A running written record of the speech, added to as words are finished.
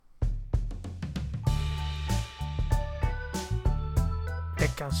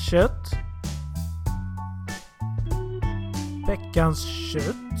Veckans kött. Veckans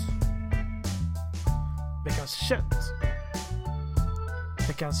kött. Veckans kött.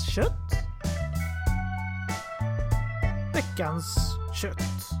 Veckans kött. Veckans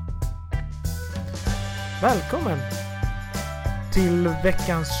kött. Välkommen till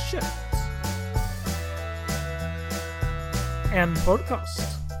Veckans kött. En podcast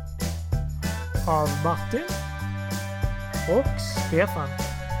av Martin och Stefan.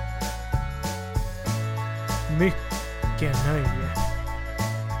 Mycket nöje.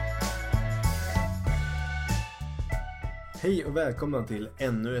 Hej och välkomna till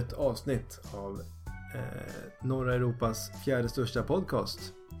ännu ett avsnitt av norra Europas fjärde största podcast.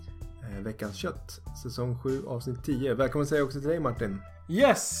 Veckans kött, säsong 7, avsnitt 10. Välkommen säga också till dig, Martin.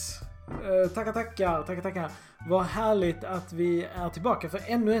 Yes! Tackar. Vad härligt att vi är tillbaka för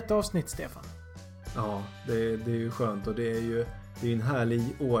ännu ett avsnitt, Stefan. Ja, det är ju skönt och det är ju en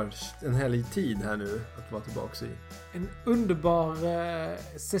härlig tid här nu att vara tillbaka i. En underbar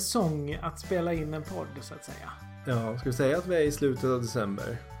säsong att spela in en podd, så att säga. Ja, ska vi säga att vi är i slutet av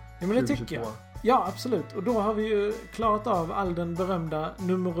december? Ja, men det tycker jag. Ja, absolut. Och då har vi ju klarat av all den berömda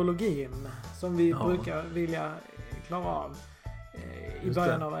numerologin som vi brukar vilja klara av i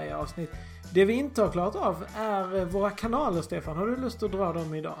början av varje avsnitt. Det vi inte har klarat av är våra kanaler, Stefan. Har du lust att dra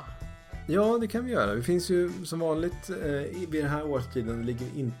dem idag? Ja, det kan vi göra. Vi finns ju som vanligt vid den här årstiden ligger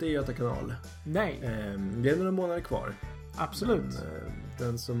vi inte i Göta kanal. Nej. Vi har några månader kvar. Absolut. Men,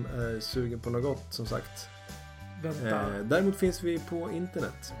 den som är sugen på något gott, som sagt. Däremot finns vi på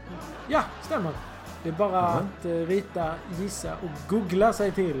internet. Ja, stämmer. Det är bara att rita, gissa och googla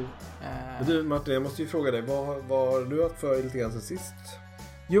sig till. Du, Martin, jag måste ju fråga dig. Vad har du haft för lite grann sen sist?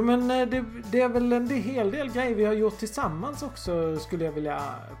 Jo, men det är väl en hel del grejer vi har gjort tillsammans också, skulle jag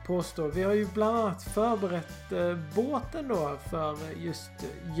vilja påstå. Vi har ju bland annat förberett båten då för just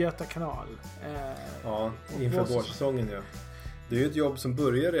Göta kanal. Ja, inför vårsäsongen, ja. Det är ju ett jobb som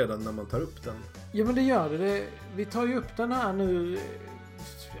börjar redan när man tar upp den. Ja, men det gör det. Vi tar ju upp den här nu,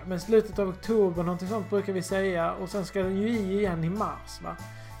 men slutet av oktober, någonting sånt brukar vi säga. Och sen ska den ju igen i mars, va?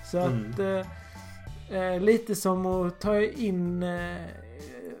 Så att lite som att ta in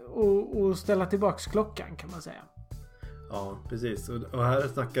och ställa tillbaks klockan, kan man säga. Ja, precis. Och här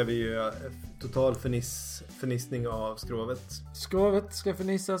snackar vi ju total förnissning av skrovet. Skrovet ska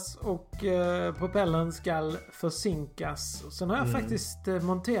förnissas och propellern ska försinkas. Och sen har jag faktiskt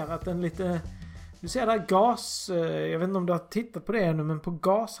monterat en lite... Du ser där gas... jag vet inte om du har tittat på det ännu, men på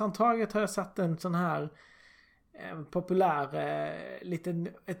gashandtaget har jag satt en sån här populär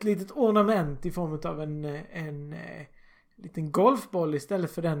ett litet ornament i form av en liten golfboll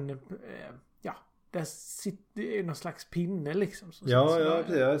istället för den... där sitter någon slags pinne liksom.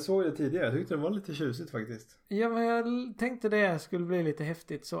 Jag såg det tidigare. Jag tyckte det var lite tjusigt faktiskt. Ja, men jag tänkte det skulle bli lite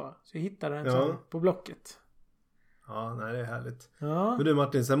häftigt så. Så jag hittade en sån på Blocket. Ja, nej, det är härligt. Ja. Men du,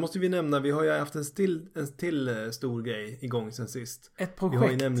 Martin, sen måste vi nämna, vi har ju haft en till stor grej igång sen sist. Ett projekt. Vi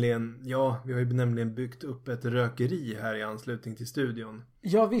har ju nämligen byggt upp ett rökeri här i anslutning till studion.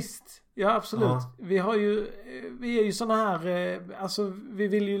 Ja, visst. Ja, absolut. Ja. Vi är ju såna här, alltså vi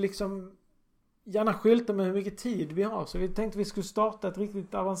vill ju liksom gärna skylta med hur mycket tid vi har. Så vi tänkte vi skulle starta ett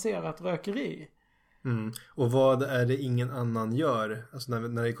riktigt avancerat rökeri. Och vad är det ingen annan gör? Alltså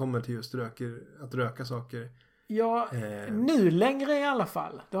när det kommer till just att röka saker. Ja, nu längre i alla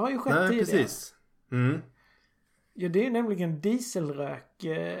fall. Det har ju skett tidigare. Precis. Ja, det är nämligen dieselrök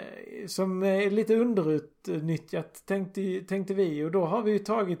som är lite underutnyttjat, tänkte vi. Och då har vi ju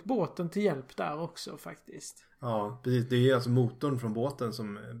tagit båten till hjälp där också faktiskt. Ja, precis. Det är alltså motorn från båten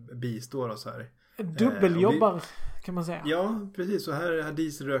som bistår oss här. Dubbeljobbar kan man säga. Ja, precis. Så här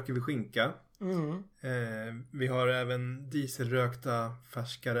dieselröker vi skinka. Vi har även dieselrökta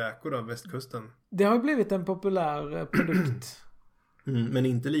färska räkor av västkusten. Det har blivit en populär produkt. Men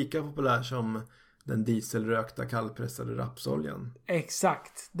inte lika populär som den dieselrökta kallpressade rapsoljan.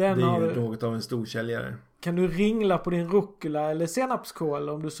 Exakt. Det är ju något av en storsäljare. Kan du ringla på din rucola eller senapskål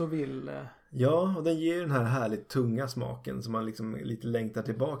om du så vill? Ja, och den ger den här härligt tunga smaken som man liksom lite längtar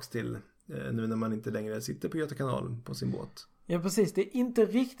tillbaks till nu när man inte längre sitter på Göta kanal på sin båt. Ja, precis. Det är inte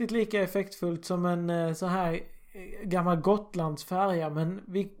riktigt lika effektfullt som en så här gammal Gotlandsfärja, men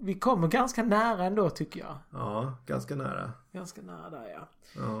vi kommer ganska nära ändå, tycker jag. Ja, ganska nära. Ganska nära där, ja.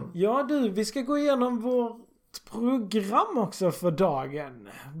 Ja, du, vi ska gå igenom vårt program också för dagen.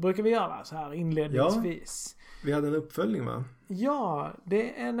 Brukar vi göra så här inledningsvis. Ja, vi hade en uppföljning, va? Ja,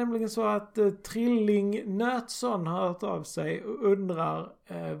 det är nämligen så att Trilling Nötsson har hört av sig och undrar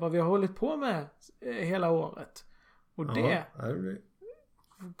vad vi har hållit på med hela året. Och det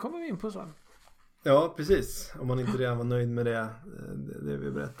kommer vi in på så. Ja, precis. Om man inte redan var nöjd med det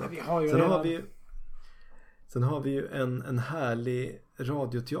vi berättat. Vi har ju sen har vi ju en härlig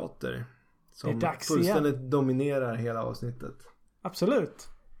radioteater som fullständigt dominerar hela avsnittet. Absolut.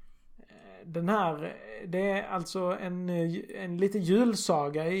 Den här, det är alltså en lite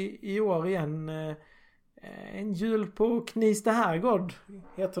julsaga i år igen. En jul på Knivsta herrgård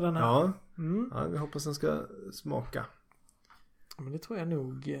heter den här. Ja, ja, jag hoppas den ska smaka. Men det tror jag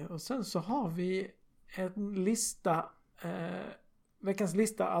nog. Och sen så har vi en lista. Veckans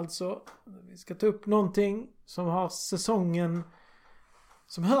lista alltså. Vi ska ta upp någonting som har säsongen.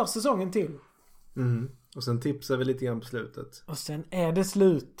 Som hör säsongen till. Och sen tipsar vi lite grann på slutet. Och sen är det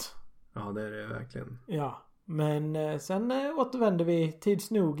slut. Ja, det är det verkligen. Ja, men sen återvänder vi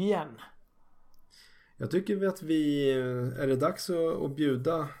tids nog igen. Jag tycker att är det dags att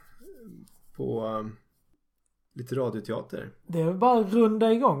bjuda på lite radioteater. Det är bara att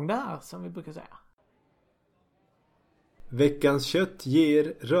runda igång det här som vi brukar säga. Veckans kött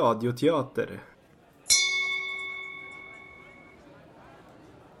ger radioteater.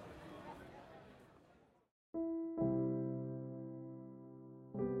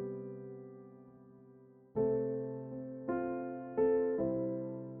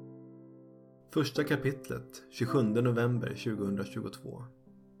 Första kapitlet, 27 november 2022.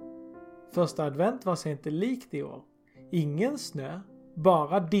 Första advent var sig inte likt i år. Ingen snö,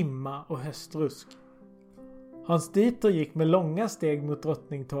 bara dimma och höstrusk. Hans Dieter gick med långa steg mot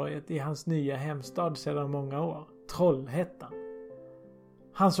Drottningtorget i hans nya hemstad sedan många år, Trollhättan.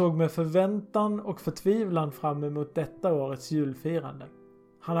 Han såg med förväntan och förtvivlan fram emot detta årets julfirande.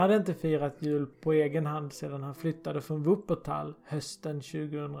 Han hade inte firat jul på egen hand sedan han flyttade från Wuppertal hösten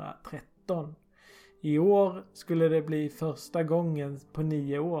 2013. I år skulle det bli första gången på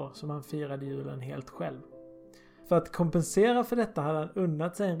 9 år som han firade julen helt själv. För att kompensera för detta hade han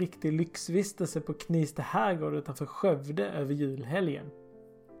unnat sig en riktig lyxvistelse på Knivsta herrgård utanför Skövde över julhelgen.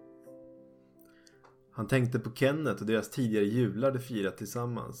 Han tänkte på Kenneth och deras tidigare jular de firat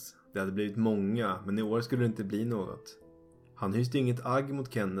tillsammans. Det hade blivit många, men i år skulle det inte bli något. Han hyste inget agg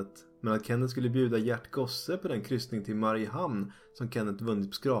mot Kenneth, men att Kenneth skulle bjuda Gert Gosse på den kryssning till Mariehamn som Kenneth vunnit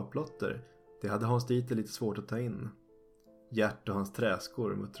på skraplotter, det hade Hans Dieter lite svårt att ta in. Gert och hans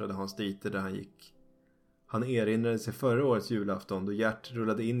träskor, muttrade Hans Dieter där han gick. Han erinrade sig förra årets julafton då Gert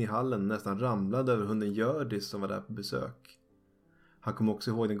rullade in i hallen och nästan ramlade över hunden Gördis som var där på besök. Han kom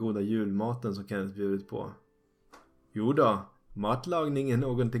också ihåg den goda julmaten som Kenneth bjudit på. Jo då, matlagning är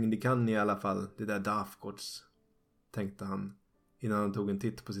någonting de kan i alla fall, det där Dafgårds, tänkte han innan han tog en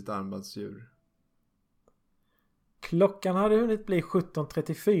titt på sitt armbandsdjur. Klockan hade hunnit bli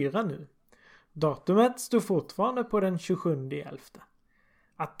 17.34 nu. Datumet stod fortfarande på den 27/11.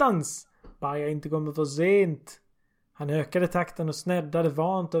 Attans! Bara jag inte kommer för sent. Han ökade takten och sneddade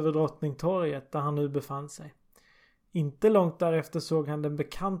vant över Drottningtorget där han nu befann sig. Inte långt därefter såg han den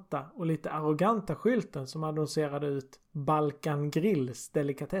bekanta och lite arroganta skylten som annonserade ut Balkan Grills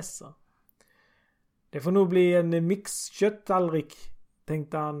delikatesser. Det får nog bli en mixkötttallrik,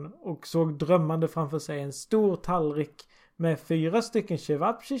 tänkte han och såg drömmande framför sig en stor tallrik med 4 stycken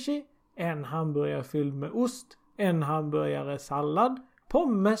kebabshishi, en hamburgare fylld med ost, en hamburgare sallad,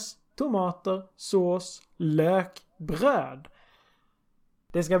 pommes, tomater, sås, lök, bröd.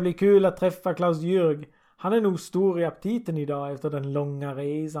 Det ska bli kul att träffa Klaus Jürg. Han är nog stor i aptiten idag efter den långa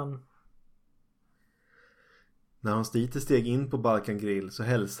resan. När Hans Dieter steg in på Balkan Grill så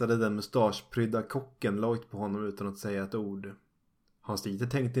hälsade den mustaschprydda kocken lojt på honom utan att säga ett ord. Hans Dieter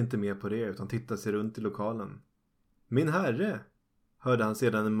tänkte inte mer på det utan tittade sig runt i lokalen. Min herre! Hörde han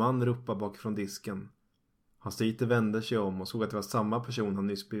sedan en man ropa bakifrån disken. Hans Dieter vände sig om och såg att det var samma person han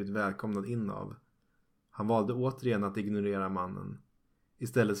nyss blivit välkomnad in av. Han valde återigen att ignorera mannen.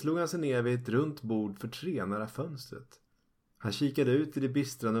 Istället slog han sig ner vid ett runt bord för 3 nära fönstret. Han kikade ut i det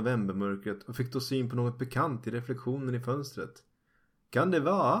bistra novembermörkret och fick då syn på något bekant i reflektionen i fönstret. Kan det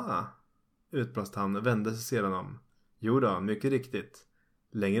vara? Utbrast han och vände sig sedan om. Jo då, mycket riktigt.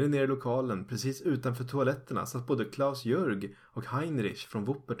 Längre ner i lokalen, precis utanför toaletterna, satt både Klaus Jürg och Heinrich från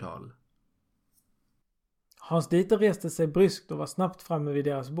Wuppertal. Hans Dieter reste sig bryskt och var snabbt framme vid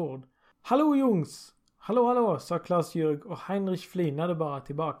deras bord. Hallå Jungs! Hallå hallå, sa Klaus Jürg och Heinrich flinade bara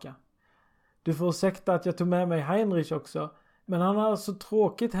tillbaka. Du får ursäkta att jag tog med mig Heinrich också, men han har så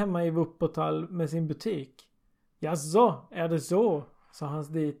tråkigt hemma i Wuppertal med sin butik. Jaså, är det så? Sa Hans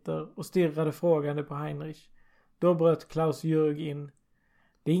Dieter och stirrade frågande på Heinrich. Då bröt Klaus Jürg in.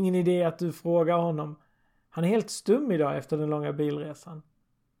 Det är ingen idé att du frågar honom. Han är helt stum idag efter den långa bilresan.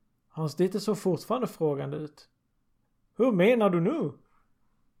 Hans Dieter såg fortfarande frågande ut. Hur menar du nu?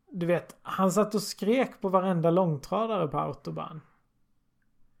 Du vet, han satt och skrek på varenda långtradare på autobahn.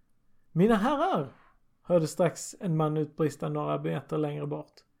 Mina herrar, hörde strax en man utbrista några meter längre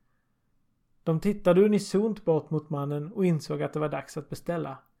bort. De tittade unisont bort mot mannen och insåg att det var dags att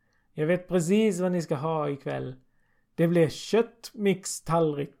beställa. Jag vet precis vad ni ska ha ikväll. Det blir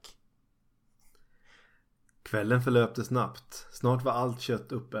köttmix-tallrik. Kvällen förlöpte snabbt. Snart var allt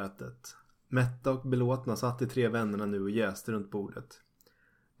kött uppätet. Mätta och belåtna satt de 3 vännerna nu och jäste runt bordet.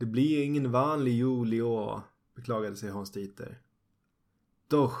 Det blir ingen vanlig jul i år, beklagade sig Hans Dieter.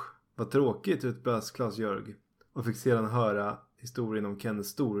 Doch, vad tråkigt, utbrast Claes-Jörg och fick sedan höra historien om Kennets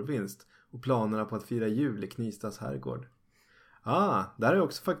storvinst och planerna på att fira jul i Knistas herrgård. Där har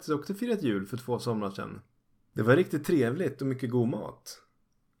jag faktiskt också firat jul för 2 somrar sedan. Det var riktigt trevligt och mycket god mat.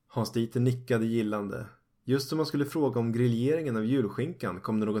 Hans Dieter nickade gillande. Just som man skulle fråga om grilleringen av julskinkan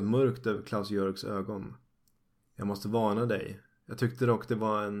kom det något mörkt över Claes-Jörgs ögon. Jag måste varna dig. Jag tyckte dock det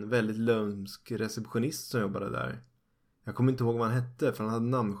var en väldigt lömsk receptionist som jobbade där. Jag kommer inte ihåg vad han hette för han hade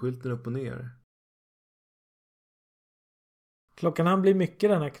namnskylten upp och ner. Klockan hann bli mycket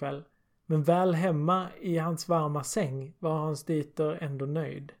denna kväll. Men väl hemma i hans varma säng var Hans Dieter ändå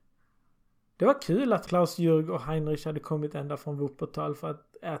nöjd. Det var kul att Claes-Jörg och Heinrich hade kommit ända från Wuppertal för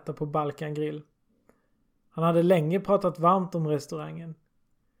att äta på Balkan Grill. Han hade länge pratat varmt om restaurangen.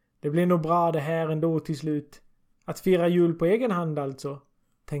 Det blir nog bra det här ändå till slut. Att fira jul på egen hand alltså,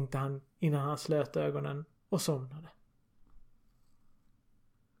 tänkte han innan han slöt ögonen och somnade.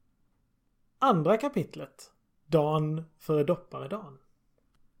 Andra kapitlet. Dan före dopparedagen.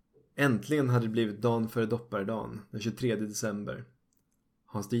 Äntligen hade det blivit dagen före dopparedagen, den 23 december.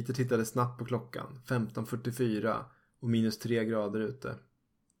 Hans Dieter tittade snabbt på klockan, 15:44 och -3 grader ute.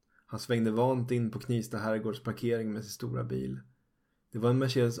 Han svängde vant in på Knista herrgårds parkering med sin stora bil. Det var en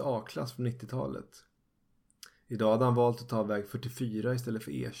Mercedes A-klass från 90-talet. Idag hade han valt att ta väg 44 istället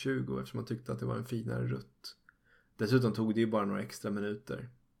för E20 eftersom han tyckte att det var en finare rutt. Dessutom tog det ju bara några extra minuter.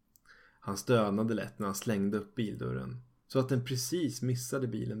 Han stönade lätt när han slängde upp bildörren, så att den precis missade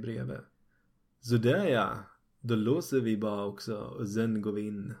bilen bredvid. Så där ja, då låser vi bara också och sen går vi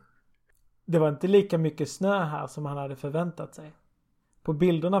in. Det var inte lika mycket snö här som han hade förväntat sig. På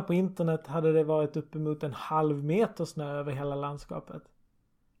bilderna på internet hade det varit uppemot en halv meter snö över hela landskapet.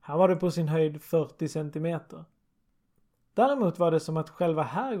 Här var det på sin höjd 40 centimeter. Däremot var det som att själva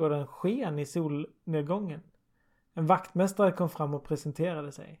herrgården sken i solnedgången. En vaktmästare kom fram och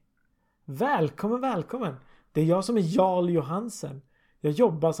presenterade sig. Välkommen, välkommen! Det är jag som är Jarl Johansen. Jag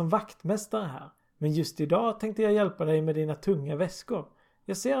jobbar som vaktmästare här. Men just idag tänkte jag hjälpa dig med dina tunga väskor.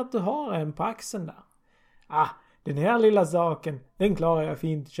 Jag ser att du har en på axeln där. Den här lilla saken, den klarar jag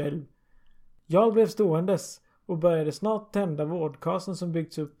fint själv. Jarl blev ståendes och började snart tända vårdkasen som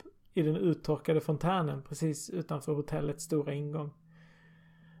byggts upp i den uttorkade fontänen precis utanför hotellets stora ingång.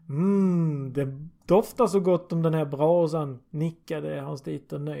 Det doftar så gott om den här brasan, nickade Hans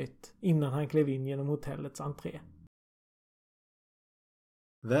Dieter nöjt innan han klev in genom hotellets entré.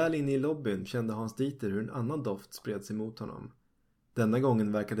 Väl inne i lobbyn kände Hans Dieter hur en annan doft spred sig mot honom. Denna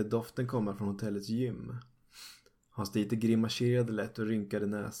gången verkade doften komma från hotellets gym. Hans Dieter grimaserade lätt och rynkade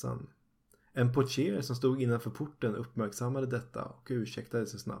näsan. En portier som stod innanför porten uppmärksammade detta och ursäktade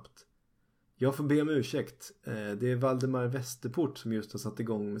sig snabbt. Jag får be om ursäkt. Det är Valdemar Westerport som just har satt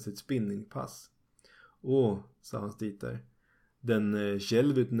igång med sitt spinningpass. Sa Hans Dieter. Den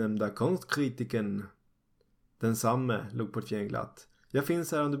självutnämnda konstkritiken. Densamme, låg portieren glatt. Jag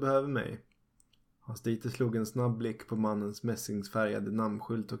finns här om du behöver mig. Hans Dieter slog en snabb blick på mannens mässingsfärgade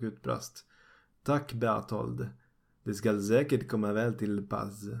namnskylt och utbrast. Tack Berthold. Det ska säkert komma väl till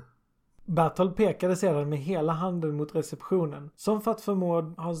pass. Berthold pekade sedan med hela handen mot receptionen som för att förmå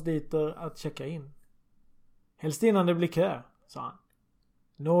Hans Dieter att checka in. Helst innan det blir kö, sa han.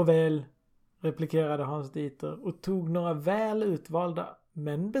 Nåväl, replikerade Hans Dieter och tog några väl utvalda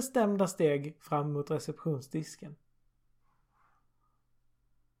men bestämda steg fram mot receptionsdisken.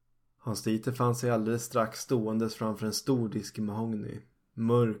 Hans Dieter fann sig alldeles strax ståendes framför en stor disk i mahogny,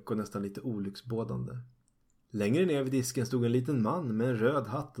 mörk och nästan lite olycksbådande. Längre ner vid disken stod en liten man med en röd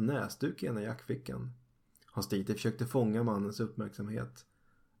hatt och näsduk i ena jackfickan. Hans Dieter försökte fånga mannens uppmärksamhet.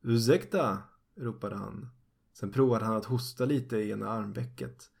 Ursäkta, ropade han. Sen provade han att hosta lite i ena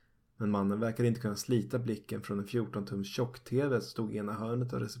armvecket. Men mannen verkade inte kunna slita blicken från en 14-tums tjock-tv som stod i ena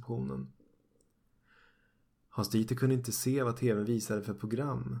hörnet av receptionen. Hans Dieter kunde inte se vad tvn visade för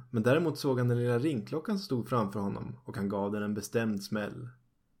program. Men däremot såg han den lilla ringklockan som stod framför honom och han gav den en bestämd smäll.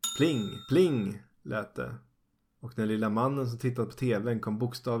 Pling, pling, lät det. Och den lilla mannen som tittade på tvn kom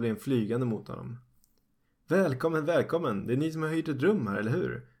bokstavligen flygande mot honom. Välkommen, välkommen. Det är ni som har hyrt ett rum här, eller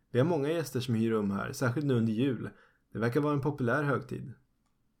hur? Vi har många gäster som hyr rum här, särskilt nu under jul. Det verkar vara en populär högtid.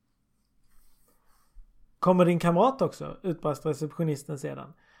 Kommer din kamrat också? Utbrast receptionisten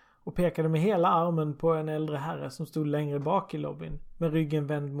sedan. och pekade med hela armen på en äldre herre som stod längre bak i lobbyn med ryggen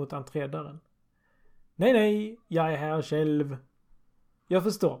vänd mot entrédörren. Nej, jag är här själv. Jag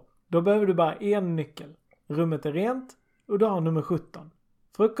förstår. Då behöver du bara en nyckel. Rummet är rent och du har nummer 17.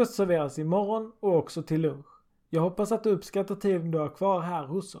 Frukost serveras imorgon och också till lunch. Jag hoppas att du uppskattar tiden du har kvar här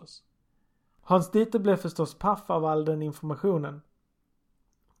hos oss. Hans-Dieter blev förstås paff av all den informationen.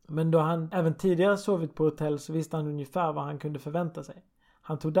 Men då han även tidigare sovit på hotell så visste han ungefär vad han kunde förvänta sig.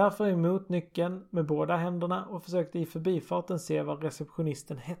 Han tog därför emot nyckeln med båda händerna och försökte i förbifarten se vad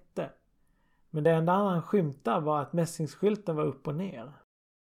receptionisten hette. Men det enda han skymtade var att mässingsskylten var upp och ner.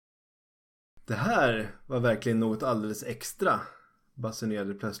 Det här var verkligen något alldeles extra,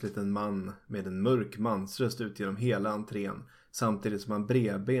 basunerade plötsligt en man med en mörk mansröst ut genom hela entrén, samtidigt som han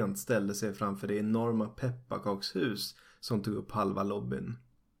bredbent ställde sig framför det enorma pepparkakshus som tog upp halva lobbyn.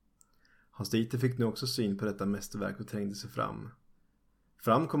 Hans-Dieter fick nu också syn på detta mästerverk och trängde sig fram.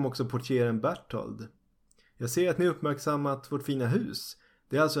 Fram kom också portieren Berthold. Jag ser att ni uppmärksammat vårt fina hus.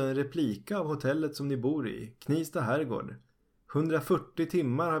 Det är alltså en replika av hotellet som ni bor i, Knivsta herrgård. 140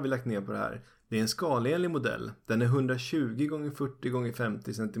 timmar har vi lagt ner på det här. Det är en skalenlig modell. Den är 120 x 40 x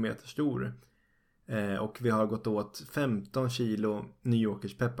 50 cm stor. Och vi har gått åt 15 kilo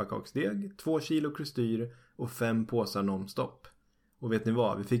Nyåkers pepparkaksdeg, 2 kilo kristyr och 5 påsar nonstop. Och vet ni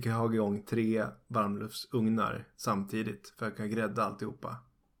vad? Vi fick ha igång 3 varmluftsugnar samtidigt för att kunna grädda alltihopa.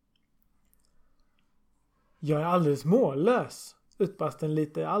 Jag är alldeles mållös, utbrast den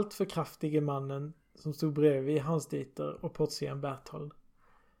lite allt för kraftige mannen som stod bredvid Hans-Dieter och portieren Berthold.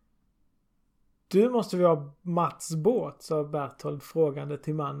 Du måste vi ha Mats båt, sa Berthold frågande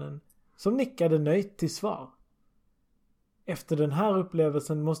till mannen som nickade nöjt till svar. Efter den här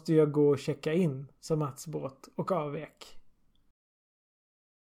upplevelsen måste jag gå och checka in, sa Mats båt och avvek.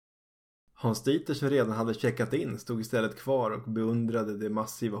 Hans-Dieter som redan hade checkat in stod istället kvar och beundrade det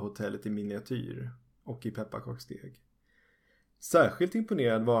massiva hotellet i miniatyr och i pepparkaksdeg. Särskilt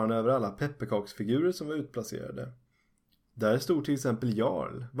imponerad var han över alla pepparkaksfigurer som var utplacerade. Där stod till exempel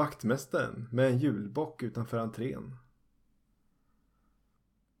Jarl, vaktmästaren, med en julbock utanför entrén.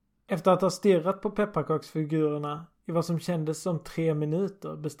 Efter att ha stirrat på pepparkaksfigurerna i vad som kändes som 3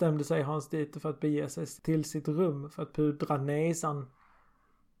 minuter bestämde sig Hans-Dieter för att bege sig till sitt rum för att pudra näsan.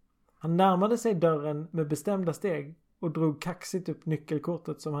 Han närmade sig dörren med bestämda steg och drog kaxigt upp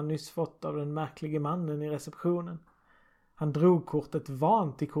nyckelkortet som han nyss fått av den märklige mannen i receptionen. Han drog kortet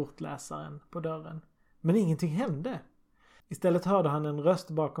vant i kortläsaren på dörren. Men ingenting hände. Istället hörde han en röst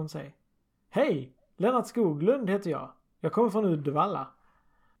bakom sig. Hej! Lennart Skoglund heter jag. Jag kommer från Uddevalla.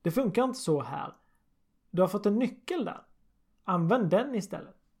 Det funkar inte så här. Du har fått en nyckel där. Använd den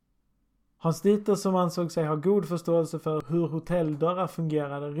istället. Hans-Dieter som ansåg sig ha god förståelse för hur hotelldörrar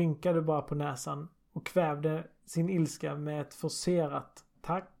fungerade rynkade bara på näsan och kvävde sin ilska med ett forcerat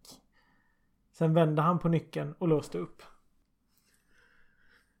tack. Sen vände han på nyckeln och låste upp.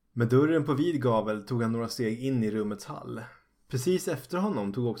 Med dörren på vid gavel tog han några steg in i rummets hall. Precis efter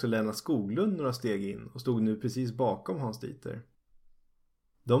honom tog också Lennart Skoglund några steg in och stod nu precis bakom Hans-Dieter.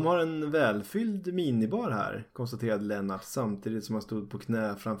 De har en välfylld minibar här, konstaterade Lennart samtidigt som han stod på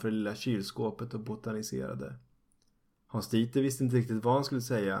knä framför det lilla kylskåpet och botaniserade. Hans-Dieter visste inte riktigt vad han skulle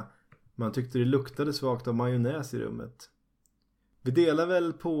säga, men han tyckte det luktade svagt av majonnäs i rummet. Vi delar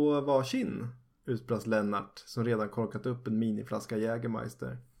väl på varsin, utbrast Lennart som redan korkat upp en miniflaska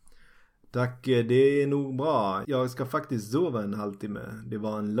Jägermeister. Tack, det är nog bra. Jag ska faktiskt sova en halvtimme. Det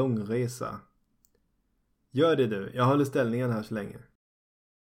var en lång resa. Gör det du, jag håller ställningen här så länge.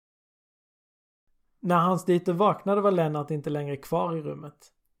 När Hans-Dieter vaknade var Lennart inte längre kvar i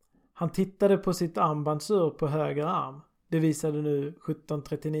rummet. Han tittade på sitt armbandsur på höger arm. Det visade nu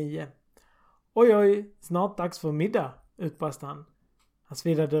 17:39. Oj, snart dags för middag, utbrast han. Han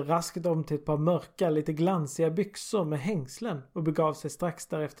svidade raskt om till ett par mörka, lite glansiga byxor med hängslen och begav sig strax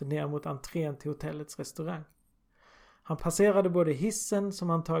därefter ner mot entrén till hotellets restaurang. Han passerade både hissen som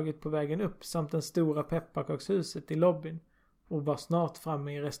han tagit på vägen upp samt den stora pepparkakshuset i lobbyn och var snart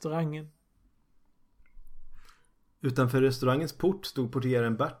framme i restaurangen. Utanför restaurangens port stod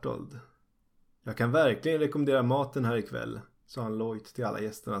portieren Berthold. Jag kan verkligen rekommendera maten här ikväll, sa han lojt till alla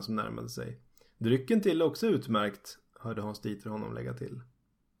gästerna som närmade sig. Drycken till också utmärkt, hörde Hans-Dieter honom lägga till.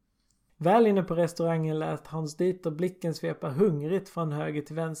 Väl inne på restaurangen lät Hans-Dieter blicken svepa hungrigt från höger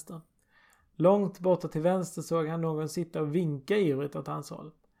till vänster. Långt borta till vänster såg han någon sitta och vinka ivrigt åt hans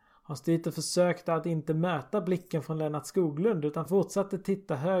håll. Hans-Dieter försökte att inte möta blicken från Lennart Skoglund utan fortsatte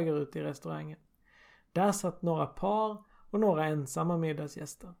titta höger ut i restaurangen. Där satt några par och några ensamma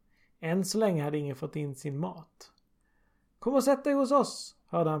middagsgäster. Än så länge hade ingen fått in sin mat. Kom och sätt dig hos oss,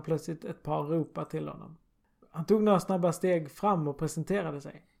 hörde han plötsligt ett par ropa till honom. Han tog några snabba steg fram och presenterade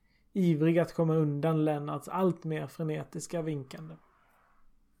sig. ivrig att komma undan Lennarts allt mer frenetiska vinkande.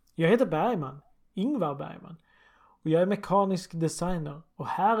 Jag heter Bergman, Ingvar Bergman, och jag är mekanisk designer, och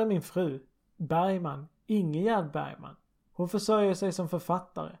här är min fru, Bergman, Ingegärd Bergman. Hon försörjer sig som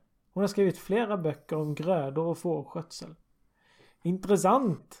författare. Hon har skrivit flera böcker om grödor och fårskötsel.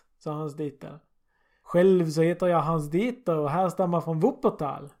 Intressant, sa Hans Dieter. Själv så heter jag Hans Dieter och härstammar från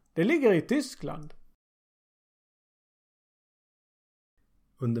Wuppertal. Det ligger i Tyskland.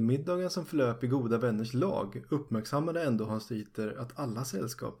 Under middagen som förlöp i goda vänners lag uppmärksammade ändå Hans Dieter att alla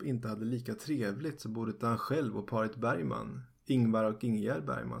sällskap inte hade lika trevligt som bordet där han själv och paret Bergman, Ingvar och Ingegärd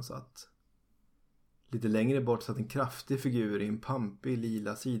Bergman, satt. Lite längre bort satt en kraftig figur i en pampig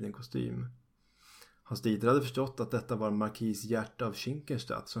lila sidenkostym. Hans Dieter hade förstått att detta var markis Gert av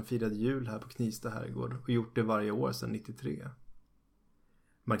Schinkenstadt som firade jul här på Knivsta herrgård och gjort det varje år sedan 93.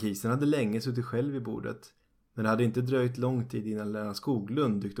 Markisen hade länge suttit själv i bordet, men det hade inte dröjt lång tid innan Lennart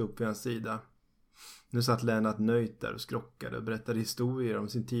Skoglund dykt upp vid hans sida. Nu satt Lennart nöjt där och skrockade och berättade historier om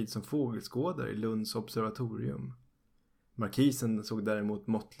sin tid som fågelskådare i Lunds observatorium. Markisen såg däremot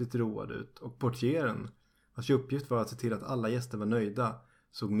måttligt road ut, och portieren, vars uppgift var att se till att alla gäster var nöjda,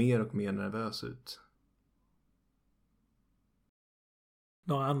 såg mer och mer nervös ut.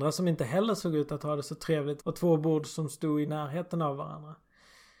 Några andra som inte heller såg ut att ha det så trevligt var två bord som stod i närheten av varandra.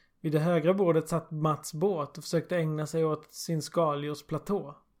 Vid det högra bordet satt Mats Båt och försökte ägna sig åt sin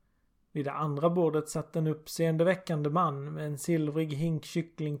skaldjursplatå. Vid det andra bordet satt en uppseendeväckande man med en silvrig hink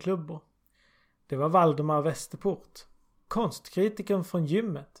kycklingklubbor. Det var Valdemar Westerport, konstkritikern från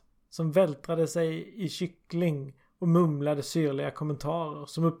gymmet, som vältrade sig i kyckling och mumlade syrliga kommentarer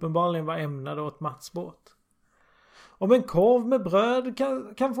som uppenbarligen var ämnade åt Mats Båt. Om en korv med bröd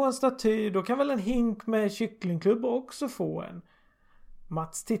kan få en staty, då kan väl en hink med kycklingklubbor också få en.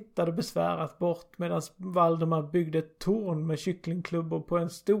 Mats tittade besvärat bort medan Valdemar byggde ett torn med kycklingklubbor på en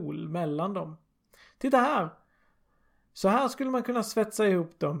stol mellan dem. Titta här! Så här skulle man kunna svetsa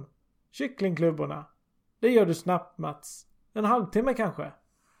ihop dem. Kycklingklubborna. Det gör du snabbt, Mats. En halvtimme kanske,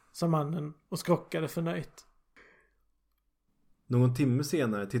 sa mannen och skrockade förnöjt. Någon timme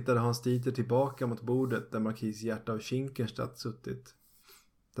senare tittade Hans Dieter tillbaka mot bordet där markis Gert av Schinkenstadt suttit.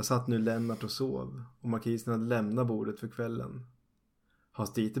 Där satt nu Lennart och sov, och markisen hade lämnat bordet för kvällen.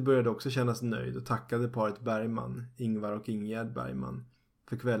 Hans Dieter började också känna sig nöjd och tackade paret Bergman, Ingvar och Ingegärd Bergman,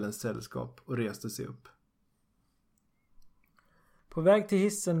 för kvällens sällskap och reste sig upp. På väg till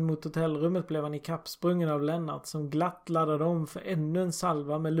hissen mot hotellrummet blev han ikappsprungen av Lennart som glatt laddade om för ännu en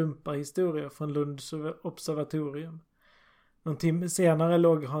salva med lumparhistorier från Lunds observatorium. Någon timme senare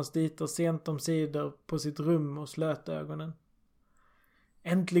låg Hans Dieter sent om sidor på sitt rum och slöt ögonen.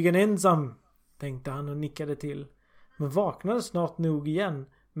 Äntligen ensam, tänkte han och nickade till, men vaknade snart nog igen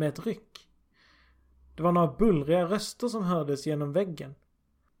med ett ryck. Det var några bullriga röster som hördes genom väggen.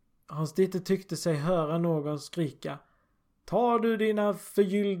 Hans Dieter tyckte sig höra någon skrika: "Ta du dina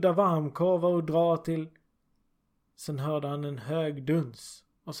förgyllda varmkorvar och dra till..." Sen hörde han en hög duns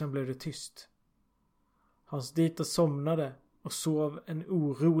och sen blev det tyst. Hans Dieter somnade och sov en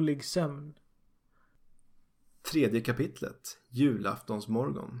orolig sömn. 3:e kapitlet,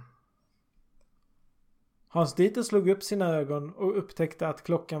 julaftonsmorgon. Hans Dieter slog upp sina ögon och upptäckte att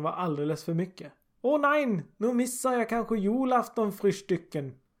klockan var alldeles för mycket. Åh nej, nu missar jag kanske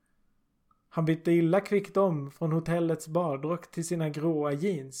julaftonfrühstücken. Han bytte illa kvickt om från hotellets badrock till sina gråa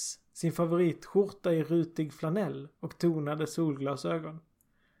jeans, sin favoritskjorta i rutig flanell och tonade solglasögon.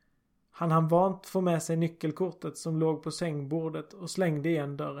 Han hann vant få med sig nyckelkortet som låg på sängbordet och slängde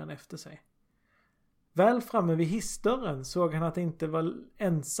igen dörren efter sig. Väl framme vid hissdörren såg han att det inte var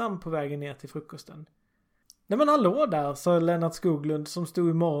ensam på vägen ner till frukosten. Nej men hallå där, sa Lennart Skoglund som stod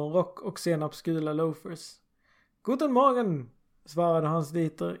i morgonrock och senapsgula loafers. Guten Morgen, svarade Hans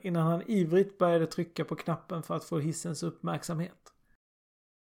Dieter innan han ivrigt började trycka på knappen för att få hissens uppmärksamhet.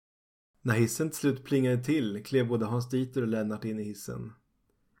 När hissen till slut plingade till klev både Hans Dieter och Lennart in i hissen.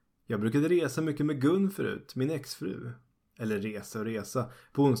 Jag brukade resa mycket med Gun förut, min exfru. Eller resa och resa.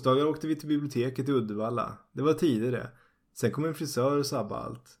 På onsdagar åkte vi till biblioteket i Uddevalla. Det var tidigare. Sen kom en frisör och sabba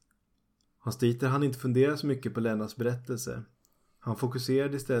allt. Hans Dieter hann inte fundera så mycket på Lennarts berättelse. Han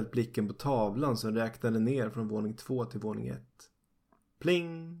fokuserade istället blicken på tavlan som räknade ner från våning 2 till våning 1.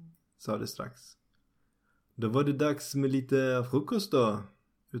 Pling, sa det strax. Då var det dags med lite frukost då,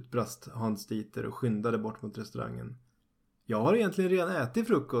 utbrast Hans Dieter och skyndade bort mot restaurangen. Jag har egentligen redan ätit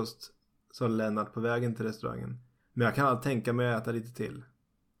frukost, sa Lennart på vägen till restaurangen. Men jag kan allt tänka mig att äta lite till.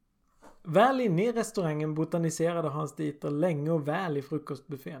 Väl inne i restaurangen botaniserade Hans Dieter länge och väl i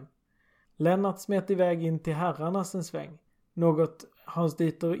frukostbuffén. Lennart smet iväg in till herrarnas en sväng. Något Hans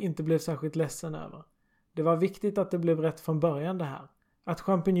Dieter inte blev särskilt ledsen över. Det var viktigt att det blev rätt från början det här. Att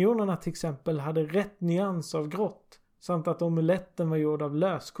champinjonerna till exempel hade rätt nyans av grått samt att omeletten var gjord av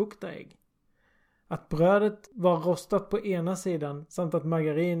löskokta ägg. Att brödet var rostat på ena sidan samt att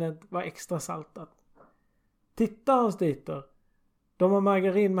margarinet var extra saltat. Titta Hans Dieter! De har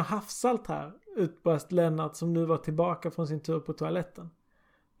margarin med havssalt här, utbrast Lennart som nu var tillbaka från sin tur på toaletten.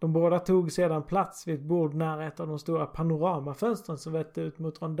 De båda tog sedan plats vid ett bord nära ett av de stora panoramafönstren som vette ut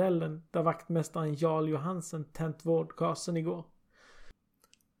mot rondellen där vaktmästaren Jarl Johansen tänt vårdgasen igår.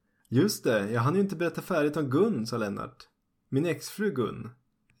 Just det, jag hann ju inte berätta färdigt om Gun, sa Lennart. Min exfru Gun.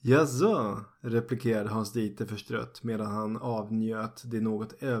 Jaså, replikerade Hans Dieter förstrött medan han avnjöt det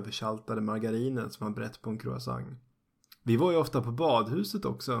något översaltade margarinet som han brett på en croissant. Vi var ju ofta på badhuset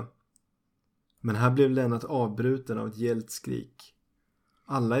också. Men här blev Lennart avbruten av ett gällt skrik.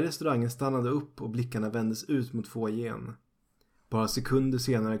 Alla i restaurangen stannade upp och blickarna vändes ut mot foajén. Bara sekunder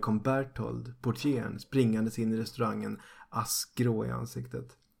senare kom Berthold, portieren, springandes in i restaurangen, askgrå i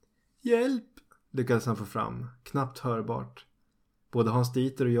ansiktet. Hjälp! Lyckades han få fram, knappt hörbart. Både Hans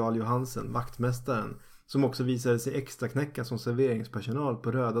Dieter och Jarl Johansen, vaktmästaren, som också visade sig extra knäcka som serveringspersonal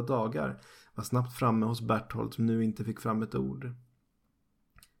på röda dagar, var snabbt framme hos Berthold som nu inte fick fram ett ord.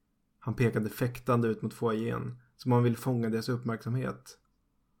 Han pekade fäktande ut mot foajén, som han ville fånga deras uppmärksamhet.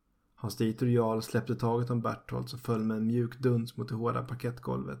 Hans Dieter och Jarl släppte taget om Berthold som föll med en mjuk duns mot det hårda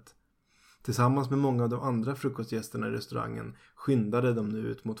parkettgolvet. Tillsammans med många av de andra frukostgästerna i restaurangen skyndade de nu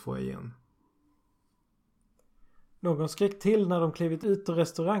ut mot foajén. Någon skrek till när de klivit ut ur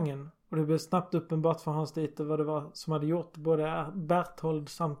restaurangen och det blev snabbt uppenbart för Hans Dieter vad det var som hade gjort både Berthold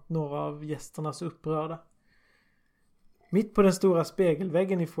samt några av gästernas upprörda. Mitt på den stora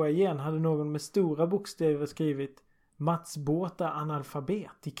spegelväggen i foajén hade någon med stora bokstäver skrivit Mats Båt är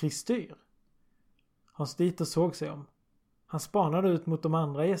analfabet i kristyr. Hans Dieter såg sig om. Han spanade ut mot de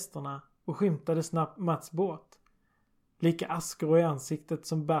andra gästerna och skymtade snabbt Mats Båt. Lika askgrå i ansiktet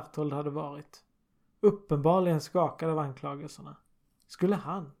som Berthold hade varit. Uppenbarligen skakade av anklagelserna. Skulle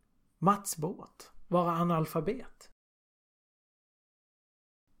han, Mats Båt, vara analfabet?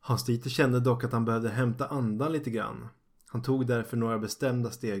 Hans Dieter kände dock att han behövde hämta andan lite grann. Han tog därför några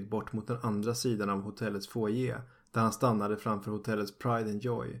bestämda steg bort mot den andra sidan av hotellets foyer, där han stannade framför hotellets Pride and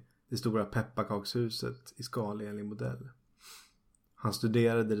Joy, det stora pepparkakshuset i skalenlig modell. Han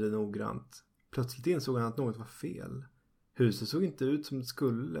studerade det noggrant. Plötsligt insåg han att något var fel. Huset såg inte ut som det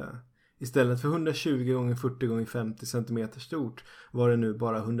skulle. Istället för 120 x 40 x 50 cm stort var det nu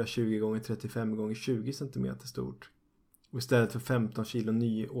bara 120 x 35 x 20 cm stort. Och istället för 15 kilo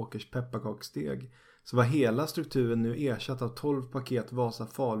Nyåkers pepparkakssteg så var hela strukturen nu ersatt av 12 paket Vasa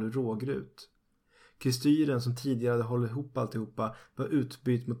Falu rågrut. Kristyren som tidigare hade hållit ihop alltihopa var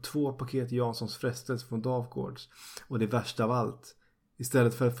utbytt mot 2 paket Janssons frestelse från Davgårds. Och det värsta av allt,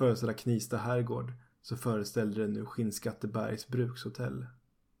 istället för att föreställa Knista herrgård så föreställde det nu Skinnskattebergs brukshotell.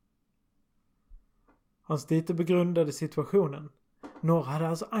 Hans Dieter begrundade situationen. Några hade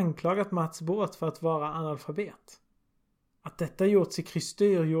alltså anklagat Mats Båt för att vara analfabet. Att detta gjorts i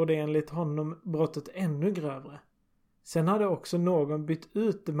kristyr gjorde enligt honom brottet ännu grövre. Sen hade också någon bytt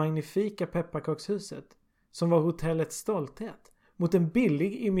ut det magnifika pepparkakshuset, som var hotellets stolthet, mot en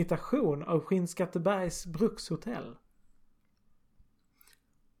billig imitation av Skinnskattebergs brukshotell.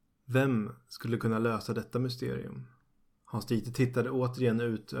 Vem skulle kunna lösa detta mysterium? Hans Dieter tittade återigen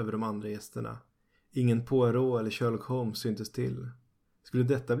ut över de andra gästerna. Ingen Poirot eller Sherlock Holmes syntes till. Skulle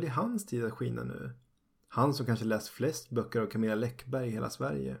detta bli hans tid att skina nu? Han som kanske läst flest böcker av Camilla Läckberg i hela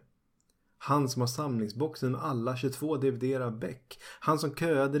Sverige. Han som har samlingsboxen med alla 22 DVD av Beck. Han som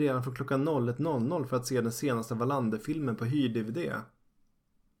köade redan från klockan 01.00 för att se den senaste Wallander-filmen på hyr-DVD.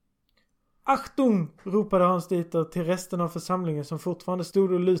 Achtung! Ropade Hans Dieter till resten av församlingen som fortfarande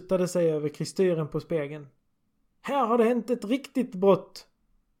stod och lutade sig över kristyren på spegeln. Här har det hänt ett riktigt brott.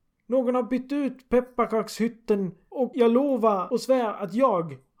 Någon har bytt ut pepparkakshytten och jag lovar och svär att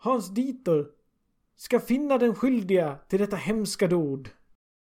jag, Hans Dieter, ska finna den skyldiga till detta hemska dåd.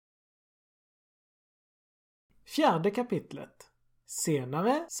 4:e kapitlet.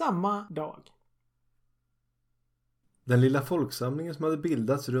 Senare samma dag. Den lilla folksamlingen som hade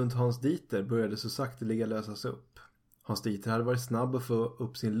bildats runt Hans Dieter började så sakteliga lösas upp. Hans Dieter hade varit snabb att få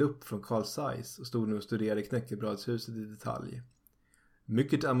upp sin lupp från Carl Zeiss och stod nu och studerade knäckebradshuset i detalj.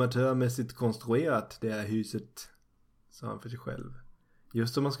 Mycket amatörmässigt konstruerat det här huset, sa han för sig själv.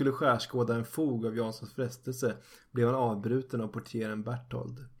 Just som man skulle skärskåda en fog av Janssons frestelse blev han avbruten av portieren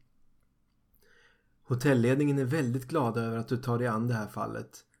Berthold. Hotellledningen är väldigt glada över att du tar dig an det här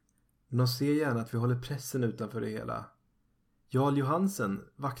fallet. Men de ser gärna att vi håller pressen utanför det hela. Jarl Johansen,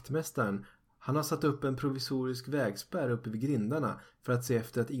 vaktmästaren, han har satt upp en provisorisk vägspärr uppe vid grindarna för att se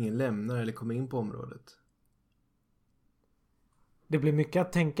efter att ingen lämnar eller kommer in på området. Det blev mycket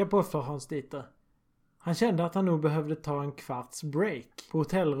att tänka på för Hans Dieter. Han kände att han nog behövde ta en kvarts break på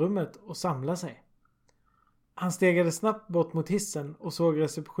hotellrummet och samla sig. Han stegade snabbt bort mot hissen och såg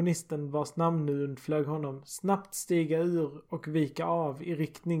receptionisten vars namn nu undflög honom snabbt stiga ur och vika av i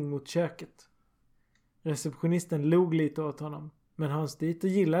riktning mot köket. Receptionisten log lite åt honom, men Hans Dieter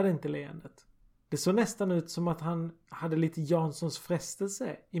gillade inte leendet. Det såg nästan ut som att han hade lite Janssons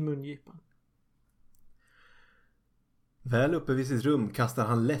frestelse i mungipan. Väl uppe vid sitt rum kastade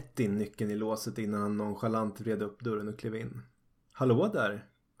han lätt in nyckeln i låset innan han nonchalant vred upp dörren och klev in. Hallå där,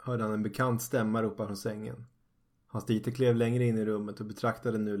 hörde han en bekant stämma ropa från sängen. Hans Dieter klev längre in i rummet och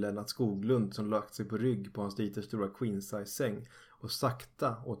betraktade nu Lennart Skoglund som lagt sig på rygg på Hans Dieters stora queen-size-säng och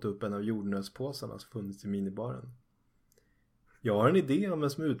sakta åt upp en av jordnötspåsarna som funnits i minibaren. Jag har en idé om vem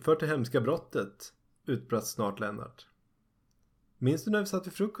som utfört det hemska brottet, utbrast snart Lennart. Minns du när vi satt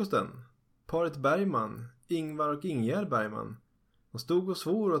vid frukosten? Paret Bergman, Ingvar och Ingegärd Bergman. De stod och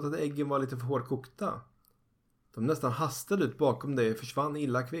svor åt att äggen var lite för hårt kokta. De nästan hastade ut bakom dig och försvann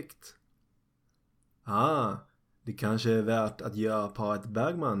illa kvickt. Det kanske är värt att göra paret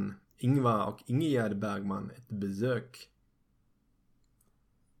Bergman, Ingvar och Ingegärd Bergman ett besök.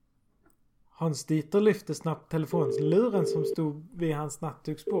 Hans Dieter lyfte snabbt telefonluren som stod vid hans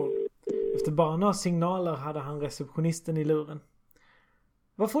nattduksbord. Efter bara några signaler hade han receptionisten i luren.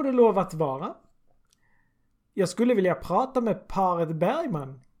 Vad får det lov att vara? Jag skulle vilja prata med paret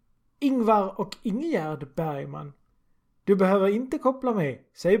Bergman. Ingvar och Ingegärd Bergman. Du behöver inte koppla mig.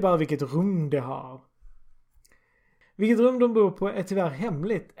 Säg bara vilket rum det har. Vilket rum de bor på är tyvärr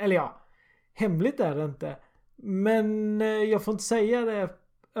hemligt. Eller ja, hemligt är det inte. Men jag får inte säga det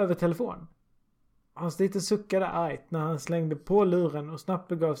över telefon. Hans Dieter suckade argt när han slängde på luren och snabbt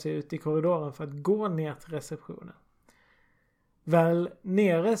begav sig ut i korridoren för att gå ner till receptionen. Väl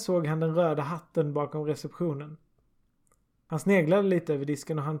nere såg han den röda hatten bakom receptionen. Han sneglade lite över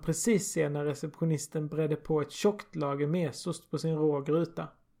disken och han precis se när receptionisten bredde på ett tjockt lager mesost på sin rågruta.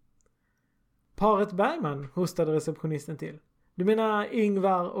 Paret Bergman, hostade receptionisten till. Du menar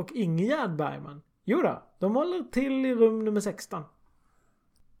Ingvar och Ingegärd Bergman? Jo då, de håller till i rum nummer 16.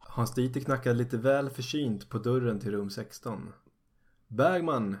 Hans Dieter knackade lite väl försynt på dörren till rum 16.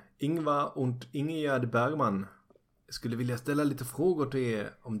 Bergman, Ingvar och Ingegärd Bergman. Jag skulle vilja ställa lite frågor till er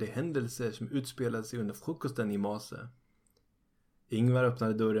om de händelser som utspelade sig under frukosten i morse. Ingvar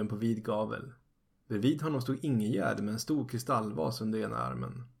öppnade dörren på vid gavel. Bredvid honom stod Ingegärd med en stor kristallvas under ena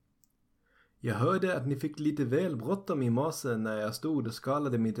armen. Jag hörde att ni fick lite väl bråttom i morse när jag stod och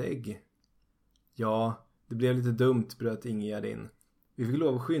skalade mitt ägg. Ja, det blev lite dumt, bröt Ingegärd in. Vi fick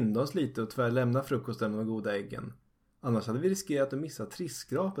lov att skynda oss lite och tyvärr lämna frukosten med de goda äggen. Annars hade vi riskerat att missa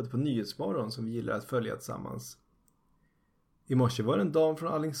trisskrapet på Nyhetsmorgon som vi gillar att följa tillsammans. I morse var det en dam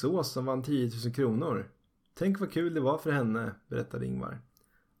från Alingsås som vann 10 000 kronor. Tänk vad kul det var för henne, berättade Ingvar.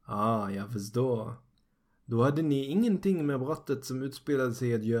 Jag förstår. Då hade ni ingenting med brottet som utspelade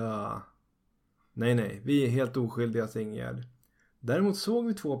sig att göra. Nej, vi är helt oskyldiga, sa Ingegärd. Däremot såg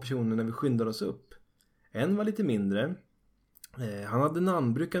vi 2 personer när vi skyndade oss upp. En var lite mindre. Han hade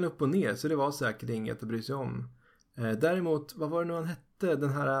namnbrickan upp och ner så det var säkert inget att bry sig om. Däremot, vad var det nu han hette? Den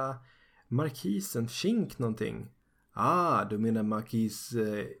här markisen, Schink någonting. Du menar markis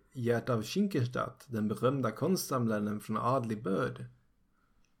Gert av Schinkenstadt, den berömda konstsamlaren från adlig börd.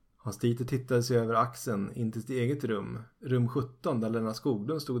 Hans Dieter tittade sig över axeln in till sitt eget rum. Rum 17 där Lennart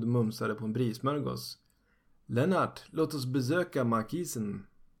Skoglund stod och mumsade på en brismörgås. Lennart, låt oss besöka markisen.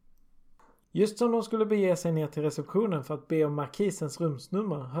 Just som de skulle bege sig ner till receptionen för att be om markisens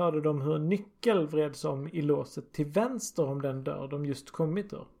rumsnummer hörde de hur en nyckel vreds om i låset till vänster om den dörr de just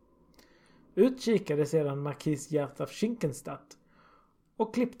kommit ur. Utkikade sedan markis Gert av Schinkenstadt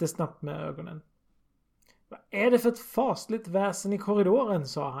och klippte snabbt med ögonen. Vad är det för ett fasligt väsen i korridoren,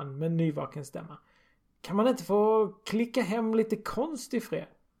 sa han med en nyvaken stämma. Kan man inte få klicka hem lite konst i fred?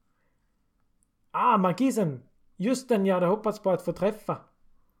 Markisen! Just den jag hade hoppats på att få träffa.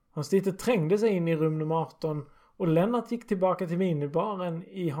 Hans Dieter trängde sig in i rum nummer 18 och Lennart gick tillbaka till minibaren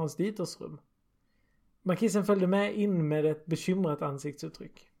i Hans Dieters rum. Markisen följde med in med ett bekymrat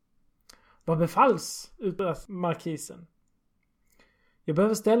ansiktsuttryck. Vad befalls? Utbrast markisen. Jag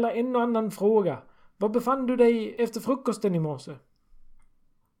behöver ställa en och annan fråga. Var befann du dig efter frukosten i morse?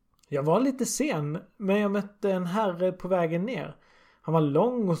 Jag var lite sen, men jag mötte en herre på vägen ner. Han var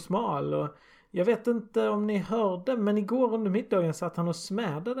lång och smal och jag vet inte om ni hörde, men igår under middagen satt han och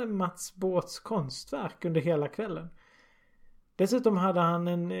smädade Mats Båts konstverk under hela kvällen. Dessutom hade han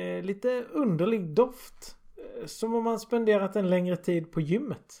en lite underlig doft, som om han spenderat en längre tid på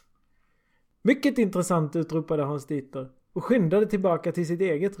gymmet. Mycket intressant, utropade Hans Dieter och skyndade tillbaka till sitt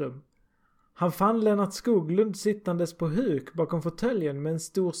eget rum. Han fann Lennart Skoglund sittandes på huk bakom fåtöljen med en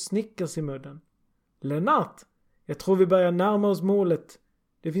stor Snickers i mudden. Lennart, jag tror vi börjar närma oss målet.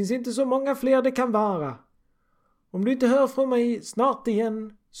 Det finns inte så många fler det kan vara. Om du inte hör från mig snart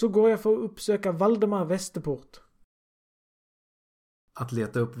igen så går jag för att uppsöka Valdemar Westerport. Att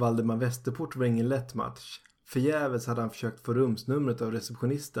leta upp Valdemar Westerport var ingen lätt match. Förgäves hade han försökt få rumsnumret av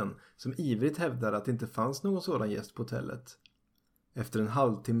receptionisten som ivrigt hävdade att det inte fanns någon sådan gäst på hotellet. Efter en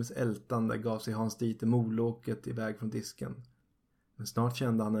halvtimmes ältande gav sig Hans Dieter molåket iväg från disken. Men snart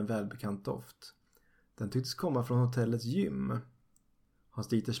kände han en välbekant doft. Den tycktes komma från hotellets gym. Hans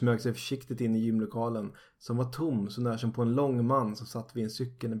Dieter smög sig försiktigt in i gymlokalen som var tom så när som på en lång man som satt vid en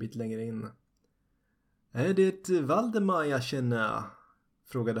cykel en bit längre in. Är det Valdemar jag känner?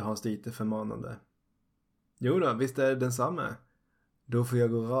 Frågade Hans Dieter förmanande. Jo då, visst är det densamme. Då får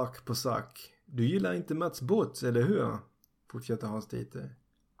jag gå rak på sak. Du gillar inte Mats Båth, eller hur? Fortsätter Hans Dieter.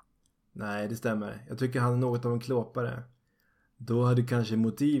 Nej, det stämmer. Jag tycker han är något av en klåpare. Då hade kanske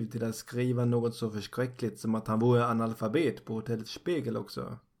motiv till att skriva något så förskräckligt som att han vore analfabet på hotellets spegel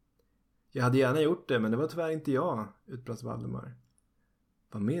också. Jag hade gärna gjort det, men det var tyvärr inte jag, utbrast Valdemar.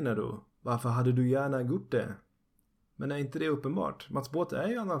 Vad menar du? Varför hade du gärna gjort det? Men är inte det uppenbart? Mats Båth är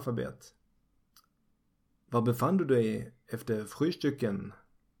ju analfabet. Var befann du dig efter frühstücken?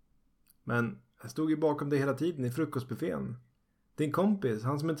 Men jag stod ju bakom dig hela tiden i frukostbuffén. Din kompis,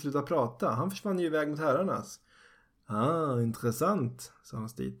 han som inte slutade prata, han försvann ju iväg mot herrarnas. Ah, intressant, sa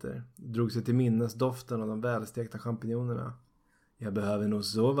Hans Dieter. Drog sig till minnes doften av de välstekta champinjonerna. Jag behöver nog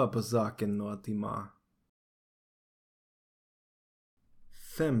sova på saken några timmar.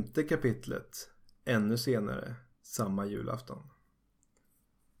 5:e kapitlet. Ännu senare, samma julafton.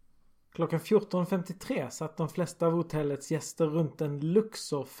 Klockan 14.53 satt de flesta av hotellets gäster runt en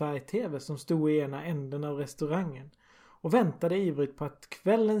Luxor-färg-tv som stod i ena änden av restaurangen och väntade ivrigt på att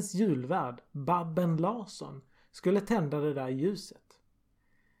kvällens julvärd, Babben Larsson, skulle tända det där ljuset.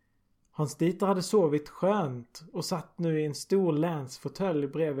 Hans Dieter hade sovit skönt och satt nu i en stor länsfåtölj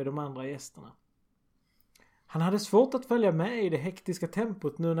bredvid de andra gästerna. Han hade svårt att följa med i det hektiska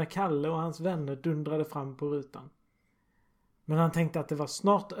tempot nu när Kalle och hans vänner dundrade fram på rutan. Men han tänkte att det var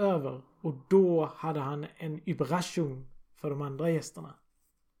snart över och då hade han en Überraschung för de andra gästerna.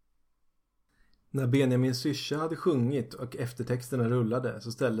 När Benjamin Syrsa hade sjungit och eftertexterna rullade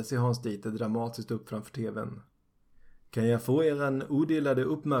så ställde sig Hans Dieter dramatiskt upp framför tvn. Kan jag få er en odelade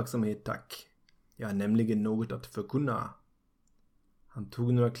uppmärksamhet, tack? Jag har nämligen något att förkunna. Han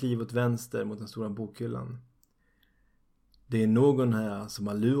tog några kliv åt vänster mot den stora bokhyllan. Det är någon här som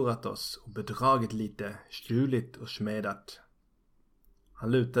har lurat oss och bedragit lite, stulit och smädat.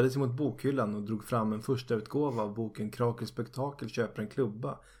 Han lutade sig mot bokhyllan och drog fram en första utgåva av boken Krakel Spektakel köper en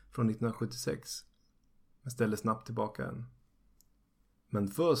klubba från 1976. Men ställde snabbt tillbaka den. Men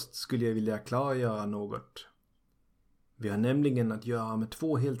först skulle jag vilja klargöra något. Vi har nämligen att göra med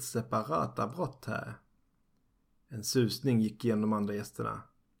 2 helt separata brott här. En susning gick igenom de andra gästerna.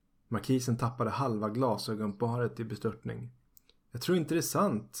 Markisen tappade halva glasögonparet i bestörtning. Jag tror inte det är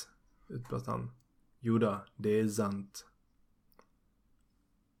sant, utbrast han. Joda, det är sant.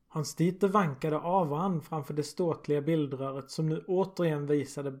 Hans Dieter vankade av och an framför det ståtliga bildröret som nu återigen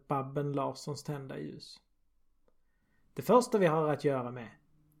visade Babben Larssons tända ljus. Det första vi har att göra med,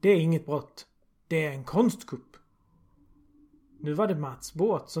 det är inget brott. Det är en konstkupp. Nu var det Mats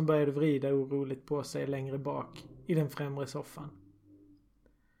Båth som började vrida oroligt på sig längre bak i den främre soffan.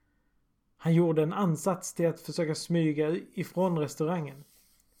 Han gjorde en ansats till att försöka smyga ifrån restaurangen.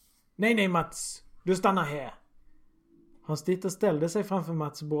 Nej Mats, du stannar här. Hans Dieter ställde sig framför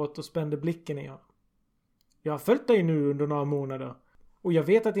Mats Båth och spände blicken i honom. Jag har följt dig nu under några månader och jag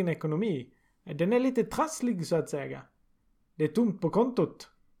vet att din ekonomi, den är lite trasslig så att säga. Det är tomt på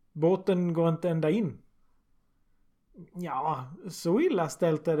kontot. Båten går inte ända in. Ja, så illa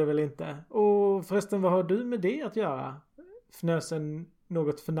ställt är det väl inte. Och förresten, vad har du med det att göra? Fnös en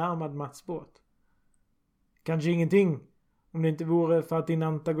något förnärmad Mats Båth. Kanske ingenting. Om det inte vore för att din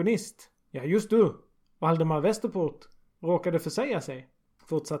antagonist, ja just du, Valdemar Westerport, råkade försäga sig,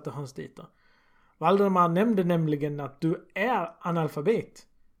 fortsatte Hans Dieter. Valdemar nämnde nämligen att du är analfabet.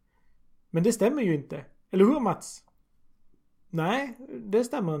 Men det stämmer ju inte. Eller hur Mats? Nej, det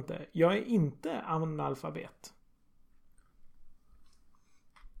stämmer inte. Jag är inte analfabet.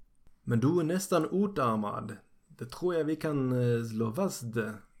 Men du är nästan utarmad. Det tror jag vi kan slå fast.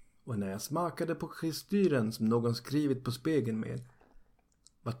 Och när jag smakade på kristyren som någon skrivit på spegeln med.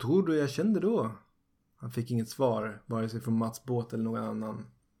 Vad tror du jag kände då? Han fick inget svar, vare sig från Mats Båth eller någon annan.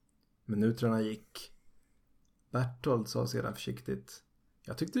 Minuterna gick. Bertold sa sedan försiktigt.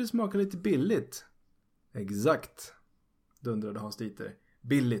 Jag tyckte det smakade lite billigt. Exakt, dundrade Hans Dieter.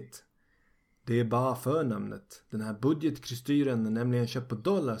 Billigt. Det är bara förnamnet. Den här budgetkrystyren är nämligen köpt på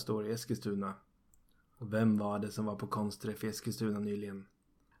dollar, står i Eskilstuna. Och vem var det som var på Konstträff i Eskilstuna nyligen?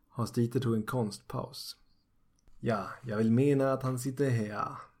 Hans Dieter tog en konstpaus. Ja, jag vill mena att han sitter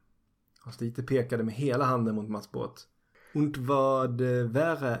här. Hans Dieter pekade med hela handen mot Mats Båth. Och vad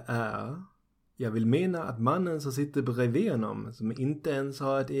värre är, jag vill mena att mannen som sitter bredvid honom, som inte ens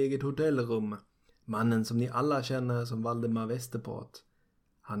har ett eget hotellrum, mannen som ni alla känner som Valdemar Westerport,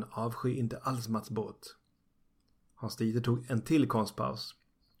 han avskyr inte alls Mats Båth. Hans Dieter tog en till konstpaus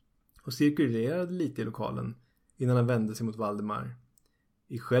och cirkulerade lite i lokalen innan han vände sig mot Valdemar.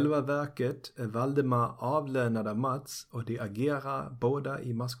 I själva verket är Valdemar avlönad av Mats och de agerar båda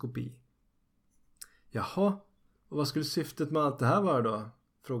i maskopi. Jaha, och vad skulle syftet med allt det här vara då?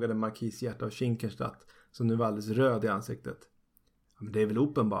 Frågade markis Hjärta av Schinkenstadt som nu var alldeles röd i ansiktet. Ja, men det är väl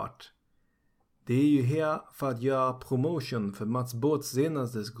uppenbart. Det är ju här för att göra promotion för Mats Båths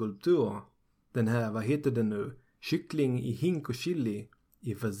senaste skulptur. Den här, vad heter den nu? Kyckling i hink och chili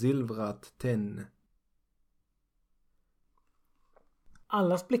i försilvrat tenn.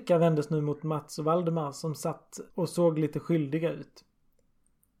 Allas blickar vändes nu mot Mats och Valdemar som satt och såg lite skyldiga ut.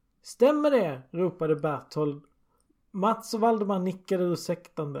 Stämmer det? Ropade Berthold. Mats och Valdemar nickade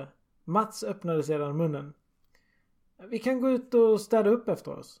ursäktande. Mats öppnade sedan munnen. Vi kan gå ut och städa upp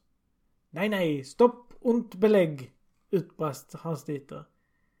efter oss. Nej, stopp och belägg, utbrast Hans Dieter.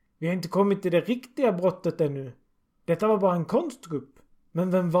 Vi har inte kommit till det riktiga brottet ännu. Detta var bara en konstgrupp.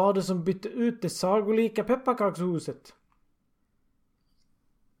 Men vem var det som bytte ut det sagolika pepparkakshuset?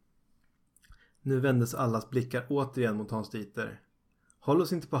 Nu vändes allas blickar återigen mot Hans Dieter. Håll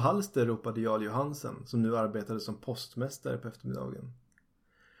oss inte på halster, ropade Jarl Johansen, som nu arbetade som postmästare på eftermiddagen.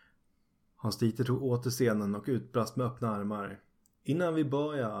 Hans Dieter tog åter scenen och utbrast med öppna armar. Innan vi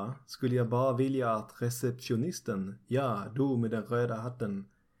börjar skulle jag bara vilja att receptionisten, ja, du med den röda hatten,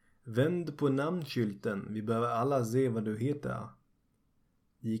 vänd på namnskylten, vi behöver alla se vad du heter.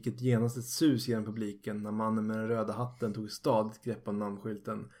 Det gick genast ett sus genom publiken när mannen med den röda hatten tog stadigt grepp om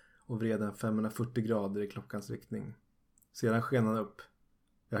namnskylten och vred den 540 grader i klockans riktning. Sedan sken han upp.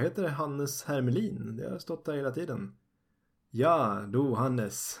 Jag heter Hannes Hermelin, det har stått där hela tiden. Ja, du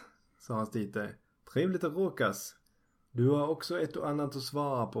Hannes, sa Hans Dieter. Trevligt att råkas. Du har också ett och annat att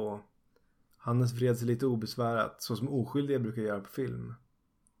svara på. Hannes vred sig lite obesvärat, så som oskyldiga brukar göra på film.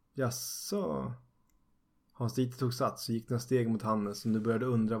 Jaså? Hans Dieter tog sats och gick några steg mot Hannes som nu började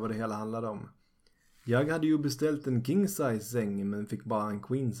undra vad det hela handlade om. Jag hade ju beställt en king-size-säng men fick bara en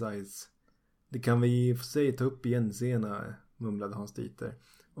queen-size. Det kan vi i och för sig ta upp igen senare, mumlade Hans Dieter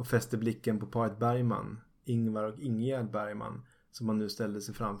och fäste blicken på paret Bergman, Ingvar och Ingegärd Bergman, som han nu ställde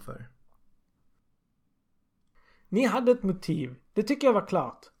sig framför. Ni hade ett motiv, det tycker jag var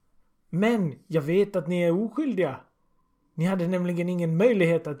klart. Men jag vet att ni är oskyldiga. Ni hade nämligen ingen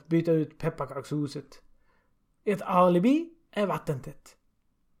möjlighet att byta ut pepparkakshuset. Ett alibi är vattentätt.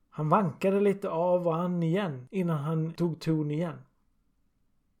 Han vankade lite av och an igen innan han tog ton igen.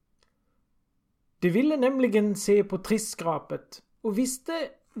 De ville nämligen se på trissskrapet och visste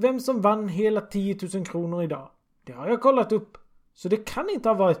vem som vann hela 10 000 kronor idag. Det har jag kollat upp, så det kan inte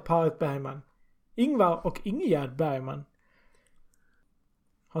ha varit paret Bergman. Ingvar och Ingegärd Bergman.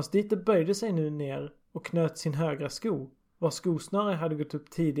 Hans Dieter böjde sig nu ner och knöt sin högra sko, vars skosnöre hade gått upp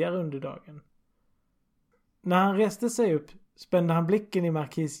tidigare under dagen. När han reste sig upp spände han blicken i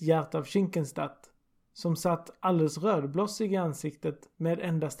markis Hjärta av Schinkenstadt, som satt alldeles rödblossig i ansiktet med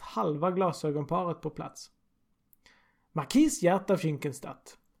endast halva glasögonparet på plats. Markis Hjärta av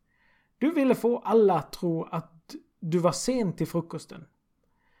Schinkenstadt, du ville få alla att tro att du var sen till frukosten.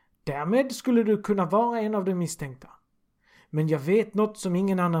 Därmed skulle du kunna vara en av de misstänkta. Men jag vet något som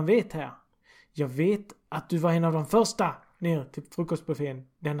ingen annan vet här. Jag vet att du var en av de första ner till frukostbuffén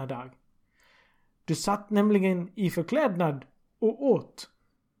denna dag. Du satt nämligen i förklädnad och åt.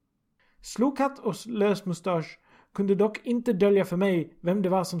 Slokhatt och lösmustasch kunde dock inte dölja för mig vem det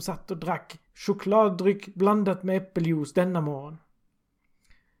var som satt och drack chokladdryck blandat med äppeljuice denna morgon.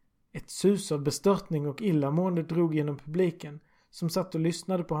 Ett sus av bestörtning och illamående drog genom publiken som satt och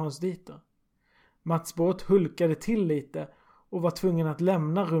lyssnade på Hans Dieter. Mats Båth hulkade till lite och var tvungen att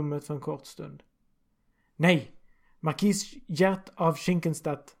lämna rummet för en kort stund. Nej, markis Gert av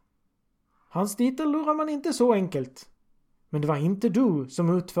Schinkenstadt. Hans Dieter lurar man inte så enkelt. Men det var inte du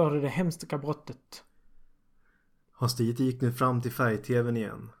som utförde det hemska brottet. Hans Dieter gick nu fram till färg-tvn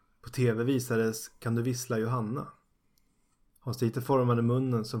igen. På tv visades Kan du vissla Johanna? Hans Dieter formade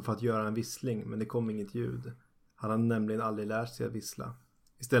munnen som för att göra en vissling, men det kom inget ljud. Han hade nämligen aldrig lärt sig att vissla.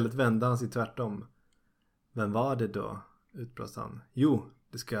 Istället vände han sig tvärtom. Vem var det då? Utbrast han. Jo,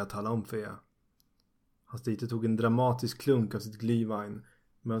 det ska jag tala om för er. Hans Dieter tog en dramatisk klunk av sitt glühwein,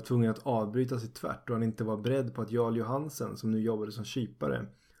 Men var tvungen att avbryta sig tvärt då han inte var beredd på att Jarl Johansen, som nu jobbade som kypare,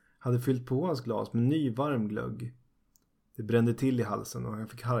 hade fyllt på hans glas med ny varm glögg. Det brände till i halsen och han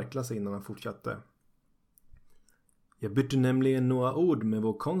fick harkla sig innan han fortsatte. Jag bytte nämligen några ord med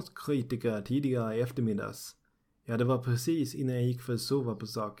vår konstkritiker tidigare i eftermiddags. Ja, det var precis innan jag gick för att sova på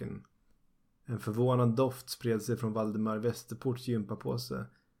saken. En förvånad doft spred sig från Valdemar Westerports gympapåse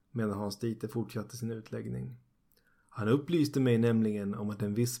medan Hans Dieter fortsatte sin utläggning. Han upplyste mig nämligen om att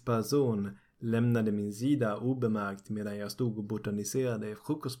en viss person lämnade min sida obemärkt medan jag stod och botaniserade i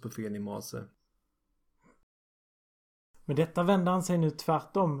frukostbuffén i morse. Med detta vände han sig nu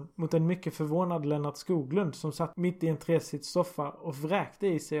tvärtom mot en mycket förvånad Lennart Skoglund som satt mitt i en tresits soffa och vräkte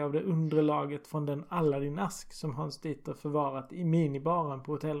i sig av det underlaget från den Aladdin-ask som Hans Dieter förvarat i minibaren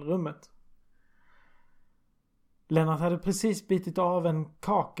på hotellrummet. Lennart hade precis bitit av en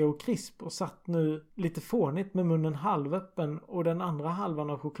kaka och krisp och satt nu lite fånigt med munnen halvöppen och den andra halvan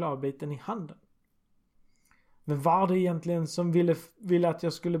av chokladbiten i handen. Men var det egentligen som ville att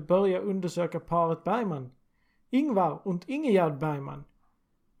jag skulle börja undersöka paret Bergman? Ingvar och Ingegerd Bergman.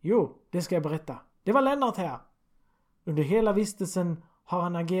 Jo, det ska jag berätta. Det var Lennart här. Under hela vistelsen har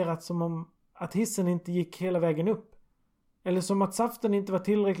han agerat som om att hissen inte gick hela vägen upp. Eller som att saften inte var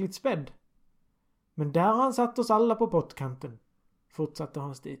tillräckligt spädd. Men där har han satt oss alla på pottkanten, fortsatte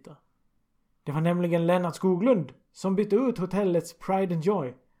Hans Dieter. Det var nämligen Lennart Skoglund som bytte ut hotellets Pride and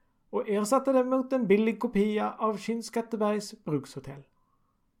Joy och ersatte det mot en billig kopia av Skinnskattebergs brukshotell.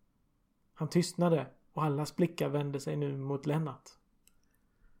 Han tystnade och allas blickar vände sig nu mot Lennart.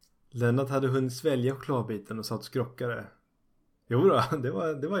 Lennart hade hunnit svälja chokladbiten och satt skrockare. Jo då,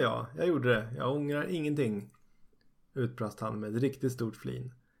 det var jag. Jag gjorde det. Jag ångrar ingenting. Utbrast han med ett riktigt stort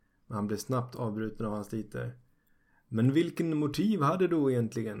flin. Men han blev snabbt avbruten av Hans Dieter. Men vilken motiv hade du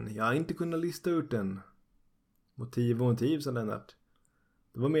egentligen? Jag har inte kunnat lista ut den. Motiv, sa Lennart.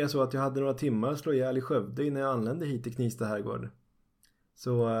 Det var mer så att jag hade några timmar att slå ihjäl i Skövde innan jag anlände hit till Knivsta herrgård. Så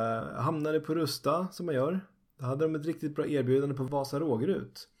jag hamnade på Rusta som jag gör. Då hade de ett riktigt bra erbjudande på Vasa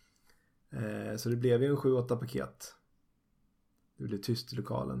Rågerut. Så det blev ju en 7-8 paket. Det blev tyst i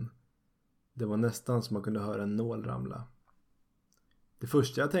lokalen. Det var nästan som man kunde höra en nål ramla. Det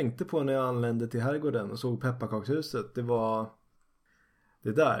första jag tänkte på när jag anlände till herrgården och såg pepparkakshuset, det var...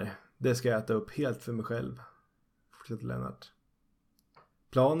 Det ska jag äta upp helt för mig själv, fortsatte Lennart.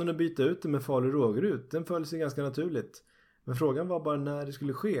 Planen att byta ut det med Falu Rågerut, den föll sig ganska naturligt. Men frågan var bara när det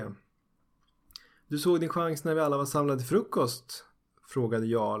skulle ske. Du såg din chans när vi alla var samlade till frukost, frågade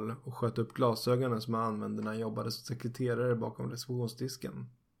Jarl och sköt upp glasögonen som han använde när han jobbade som sekreterare bakom receptionsdisken.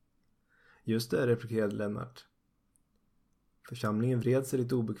 Just det, replikerade Lennart. Församlingen vred sig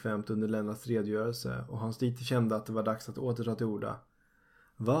lite obekvämt under Lennarts redogörelse och Hans Dieter kände att det var dags att återta till orda.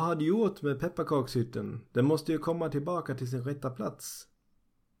 Vad har du gjort med pepparkakshytten? Den måste ju komma tillbaka till sin rätta plats.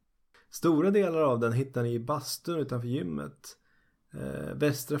 Stora delar av den hittar ni i bastun utanför gymmet.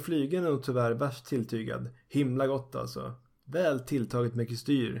 Västra flygeln är nog tyvärr värst tilltygad. Himla gott alltså. Väl tilltaget med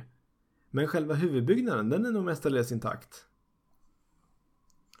kystyr. Men själva huvudbyggnaden, den är nog mestadels intakt.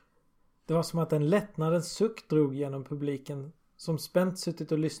 Det var som att en lättnadens suck drog genom publiken som spänt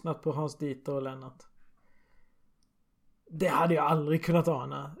suttit och lyssnat på Hans Dieter och Lennart. Det hade jag aldrig kunnat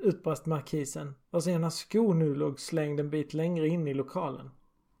ana, utbrast markisen, vars ena sko nu låg slängd en bit längre in i lokalen.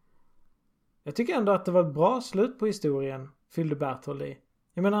 Jag tycker ändå att det var ett bra slut på historien, fyllde Berthold i.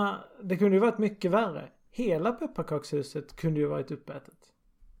 Jag menar, det kunde ju varit mycket värre. Hela pepparkakshuset kunde ju varit uppätet.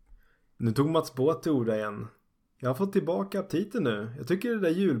 Nu tog Mats Båt till orda igen. Jag har fått tillbaka aptiten nu. Jag tycker det där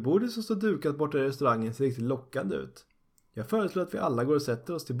julbordet som står dukat borta i restaurangen ser riktigt lockande ut. Jag föreslår att vi alla går och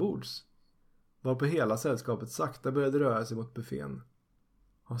sätter oss till bords. Varpå hela sällskapet sakta började röra sig mot buffén.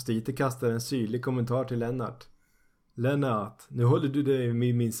 Hans Dieter kastade en syrlig kommentar till Lennart. Lennart, nu håller du dig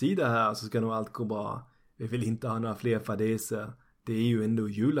med min sida här så ska nog allt gå bra. Vi vill inte ha några fler fadäser. Det är ju ändå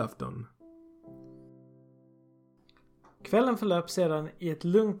julafton. Kvällen förlöp sedan i ett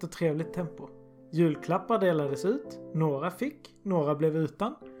lugnt och trevligt tempo. Julklappar delades ut, några fick, några blev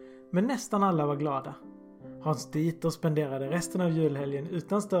utan, men nästan alla var glada. Hans Dieter spenderade resten av julhelgen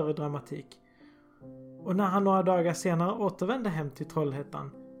utan större dramatik. Och när han några dagar senare återvände hem till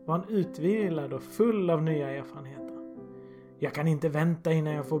Trollhättan var han utvilad och full av nya erfarenheter. Jag kan inte vänta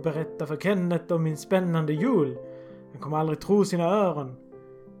innan jag får berätta för Kenneth om min spännande jul. Han kommer aldrig tro sina öron,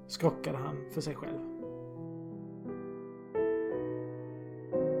 skrockade han för sig själv.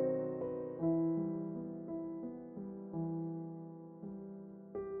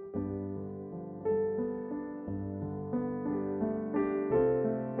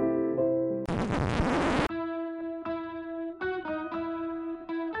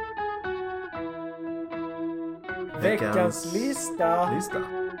 Veckans lista.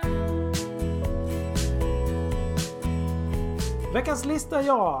 Veckans lista,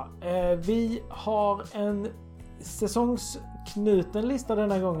 ja. Vi har en säsongsknuten lista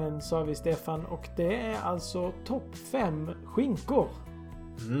denna gången, sa vi Stefan. Och det är alltså topp 5 skinkor.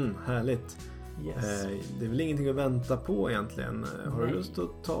 Härligt. Yes. Det är väl ingenting att vänta på egentligen. Har du lust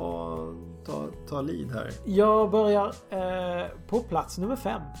att ta lead här? Jag börjar på plats nummer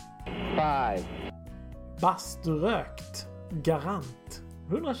 5. 5. Baströkt Garant.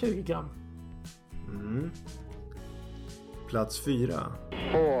 120 gram. Plats 4.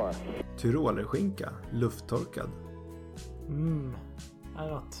 4. Tyrolerskinka. Lufttorkad. Är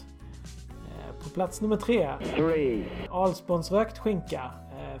rätt. På plats nummer 3. 3. Alsbons rökt skinka.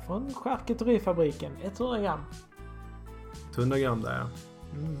 Från charkuterifabriken. 100 gram. 100 gram där.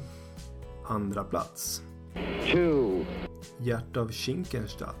 Andra plats. 2. Hjärt av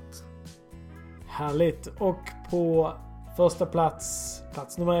Schinkenstadt. Härligt. Och på första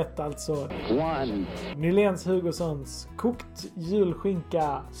plats nummer 1 alltså. 1. Nyléns Hugosons kokt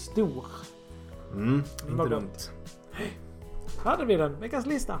julskinka stor. Inte dumt. Hade vi den. Veckans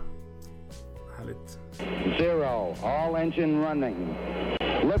lista. Härligt. 0. All engine running.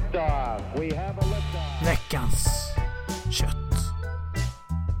 Liftoff. We have a liftoff. Veckans kött.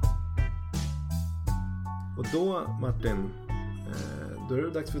 Och då Martin, då är det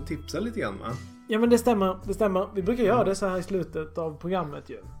dags för att tipsa lite grann, va? Ja, men det stämmer. Vi brukar göra det så här i slutet av programmet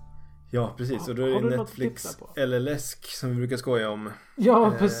ju. Ja, precis. Och då är Har det du något att Netflix tipsa på? eller läsk som vi brukar skoja om.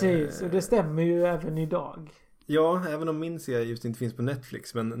 Ja, precis. Och det stämmer ju även idag. Ja, även om min serie just inte finns på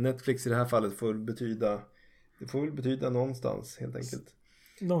Netflix. Men Netflix i det här fallet får väl betyda någonstans helt enkelt.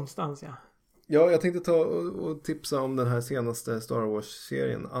 Någonstans, ja. Ja, jag tänkte ta och tipsa om den här senaste Star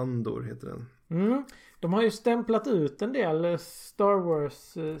Wars-serien. Andor heter den. De har ju stämplat ut en del Star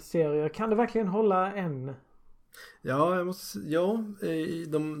Wars-serier. Kan det verkligen hålla än? Ja,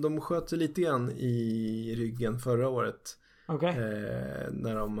 de sköt sig lite grann i ryggen förra året. Okej.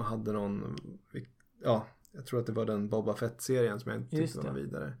 När de hade någon... Ja, jag tror att det var den Boba Fett-serien som jag inte tyckte var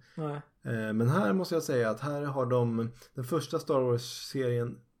vidare. Nej. Men här måste jag säga att här har de den första Star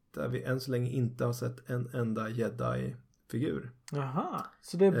Wars-serien där vi än så länge inte har sett en enda Jedi-figur. Jaha,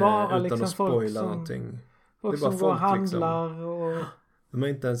 så det är bara utan liksom att spoila folk som... någonting. Folk det är bara som går och folk, handlar liksom. och... De är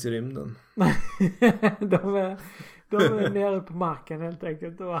inte ens i rymden. de är nere på marken helt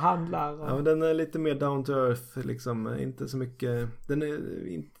enkelt och handlar. Och... Ja, men den är lite mer down to earth liksom. Inte så mycket... Den är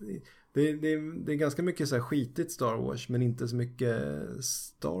inte... Det är ganska mycket så här skitigt Star Wars, men inte så mycket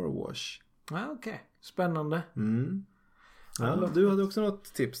Star Wars. Ja, okej. Spännande. Ja, du hade också något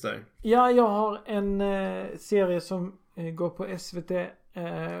tips där. Ja, jag har en serie som går på SVT.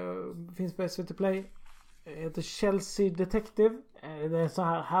 Finns på SVT Play. Heter Chelsea Detective. Det är en så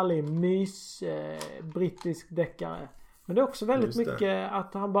här härlig brittisk deckare. Men det är också väldigt mycket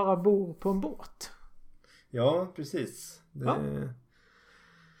att han bara bor på en båt. Ja, precis.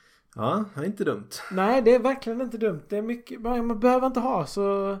 Ja, det är inte dumt. Nej, det är verkligen inte dumt. Det är mycket, man behöver inte ha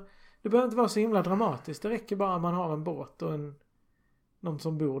så... Det behöver inte vara så himla dramatiskt. Det räcker bara att man har en båt och någon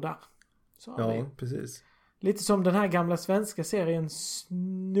som bor där. Så ja, precis. Lite som den här gamla svenska serien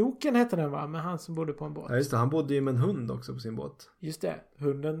Snoken hette den, va? Med han som bodde på en båt. Ja, just det. Han bodde ju med en hund också på sin båt. Just det.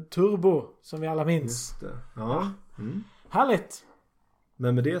 Hunden Turbo, som vi alla minns. Just det. Ja. Härligt!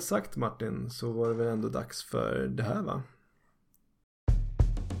 Men med det sagt, Martin, så var det väl ändå dags för det här, va?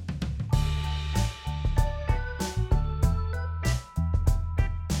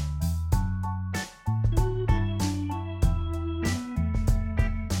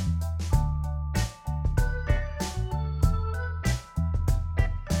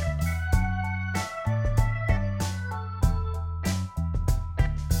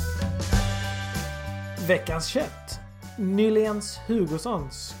 Veckans kött. Nyléns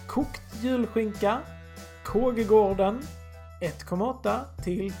Hugosons kokt julskinka. Kågegården 1,8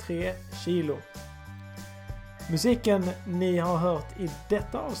 till 3 kilo. Musiken ni har hört i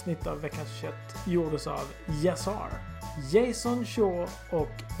detta avsnitt av Veckans kött gjordes av Yassar, Jason Shaw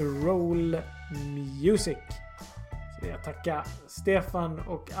och Roll Music. Så jag tackar Stefan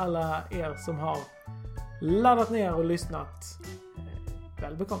och alla er som har laddat ner och lyssnat.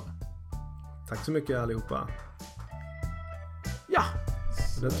 Väl bekomna. Tack så mycket allihopa. Ja.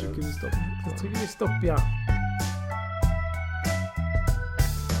 Där trycker vi stopp. Där trycker vi stopp, ja.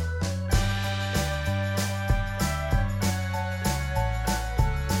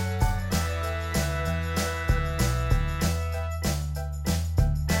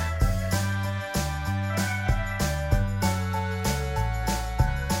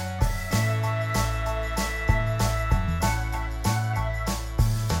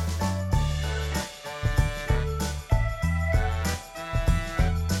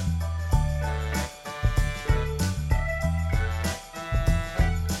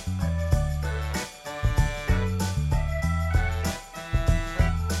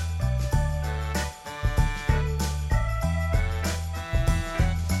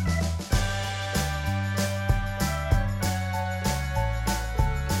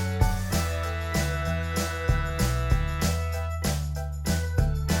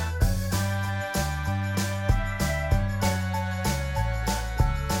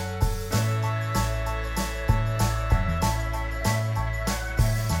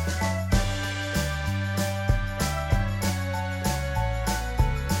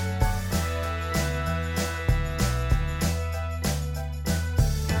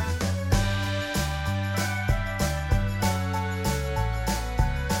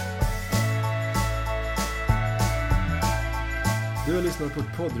 har lyssnat på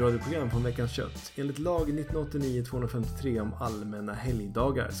ett poddradioprogram från Veckans Kött. Enligt lag 1989-253 om allmänna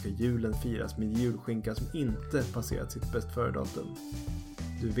helgdagar ska julen firas med julskinka som inte passerat sitt bäst före-datum.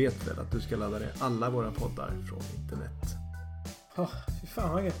 Du vet väl att du ska ladda ner alla våra poddar från internet. Fy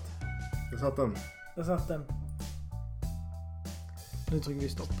fan vad gött. Där satt den. Nu trycker vi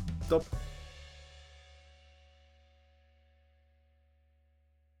stopp. Stopp.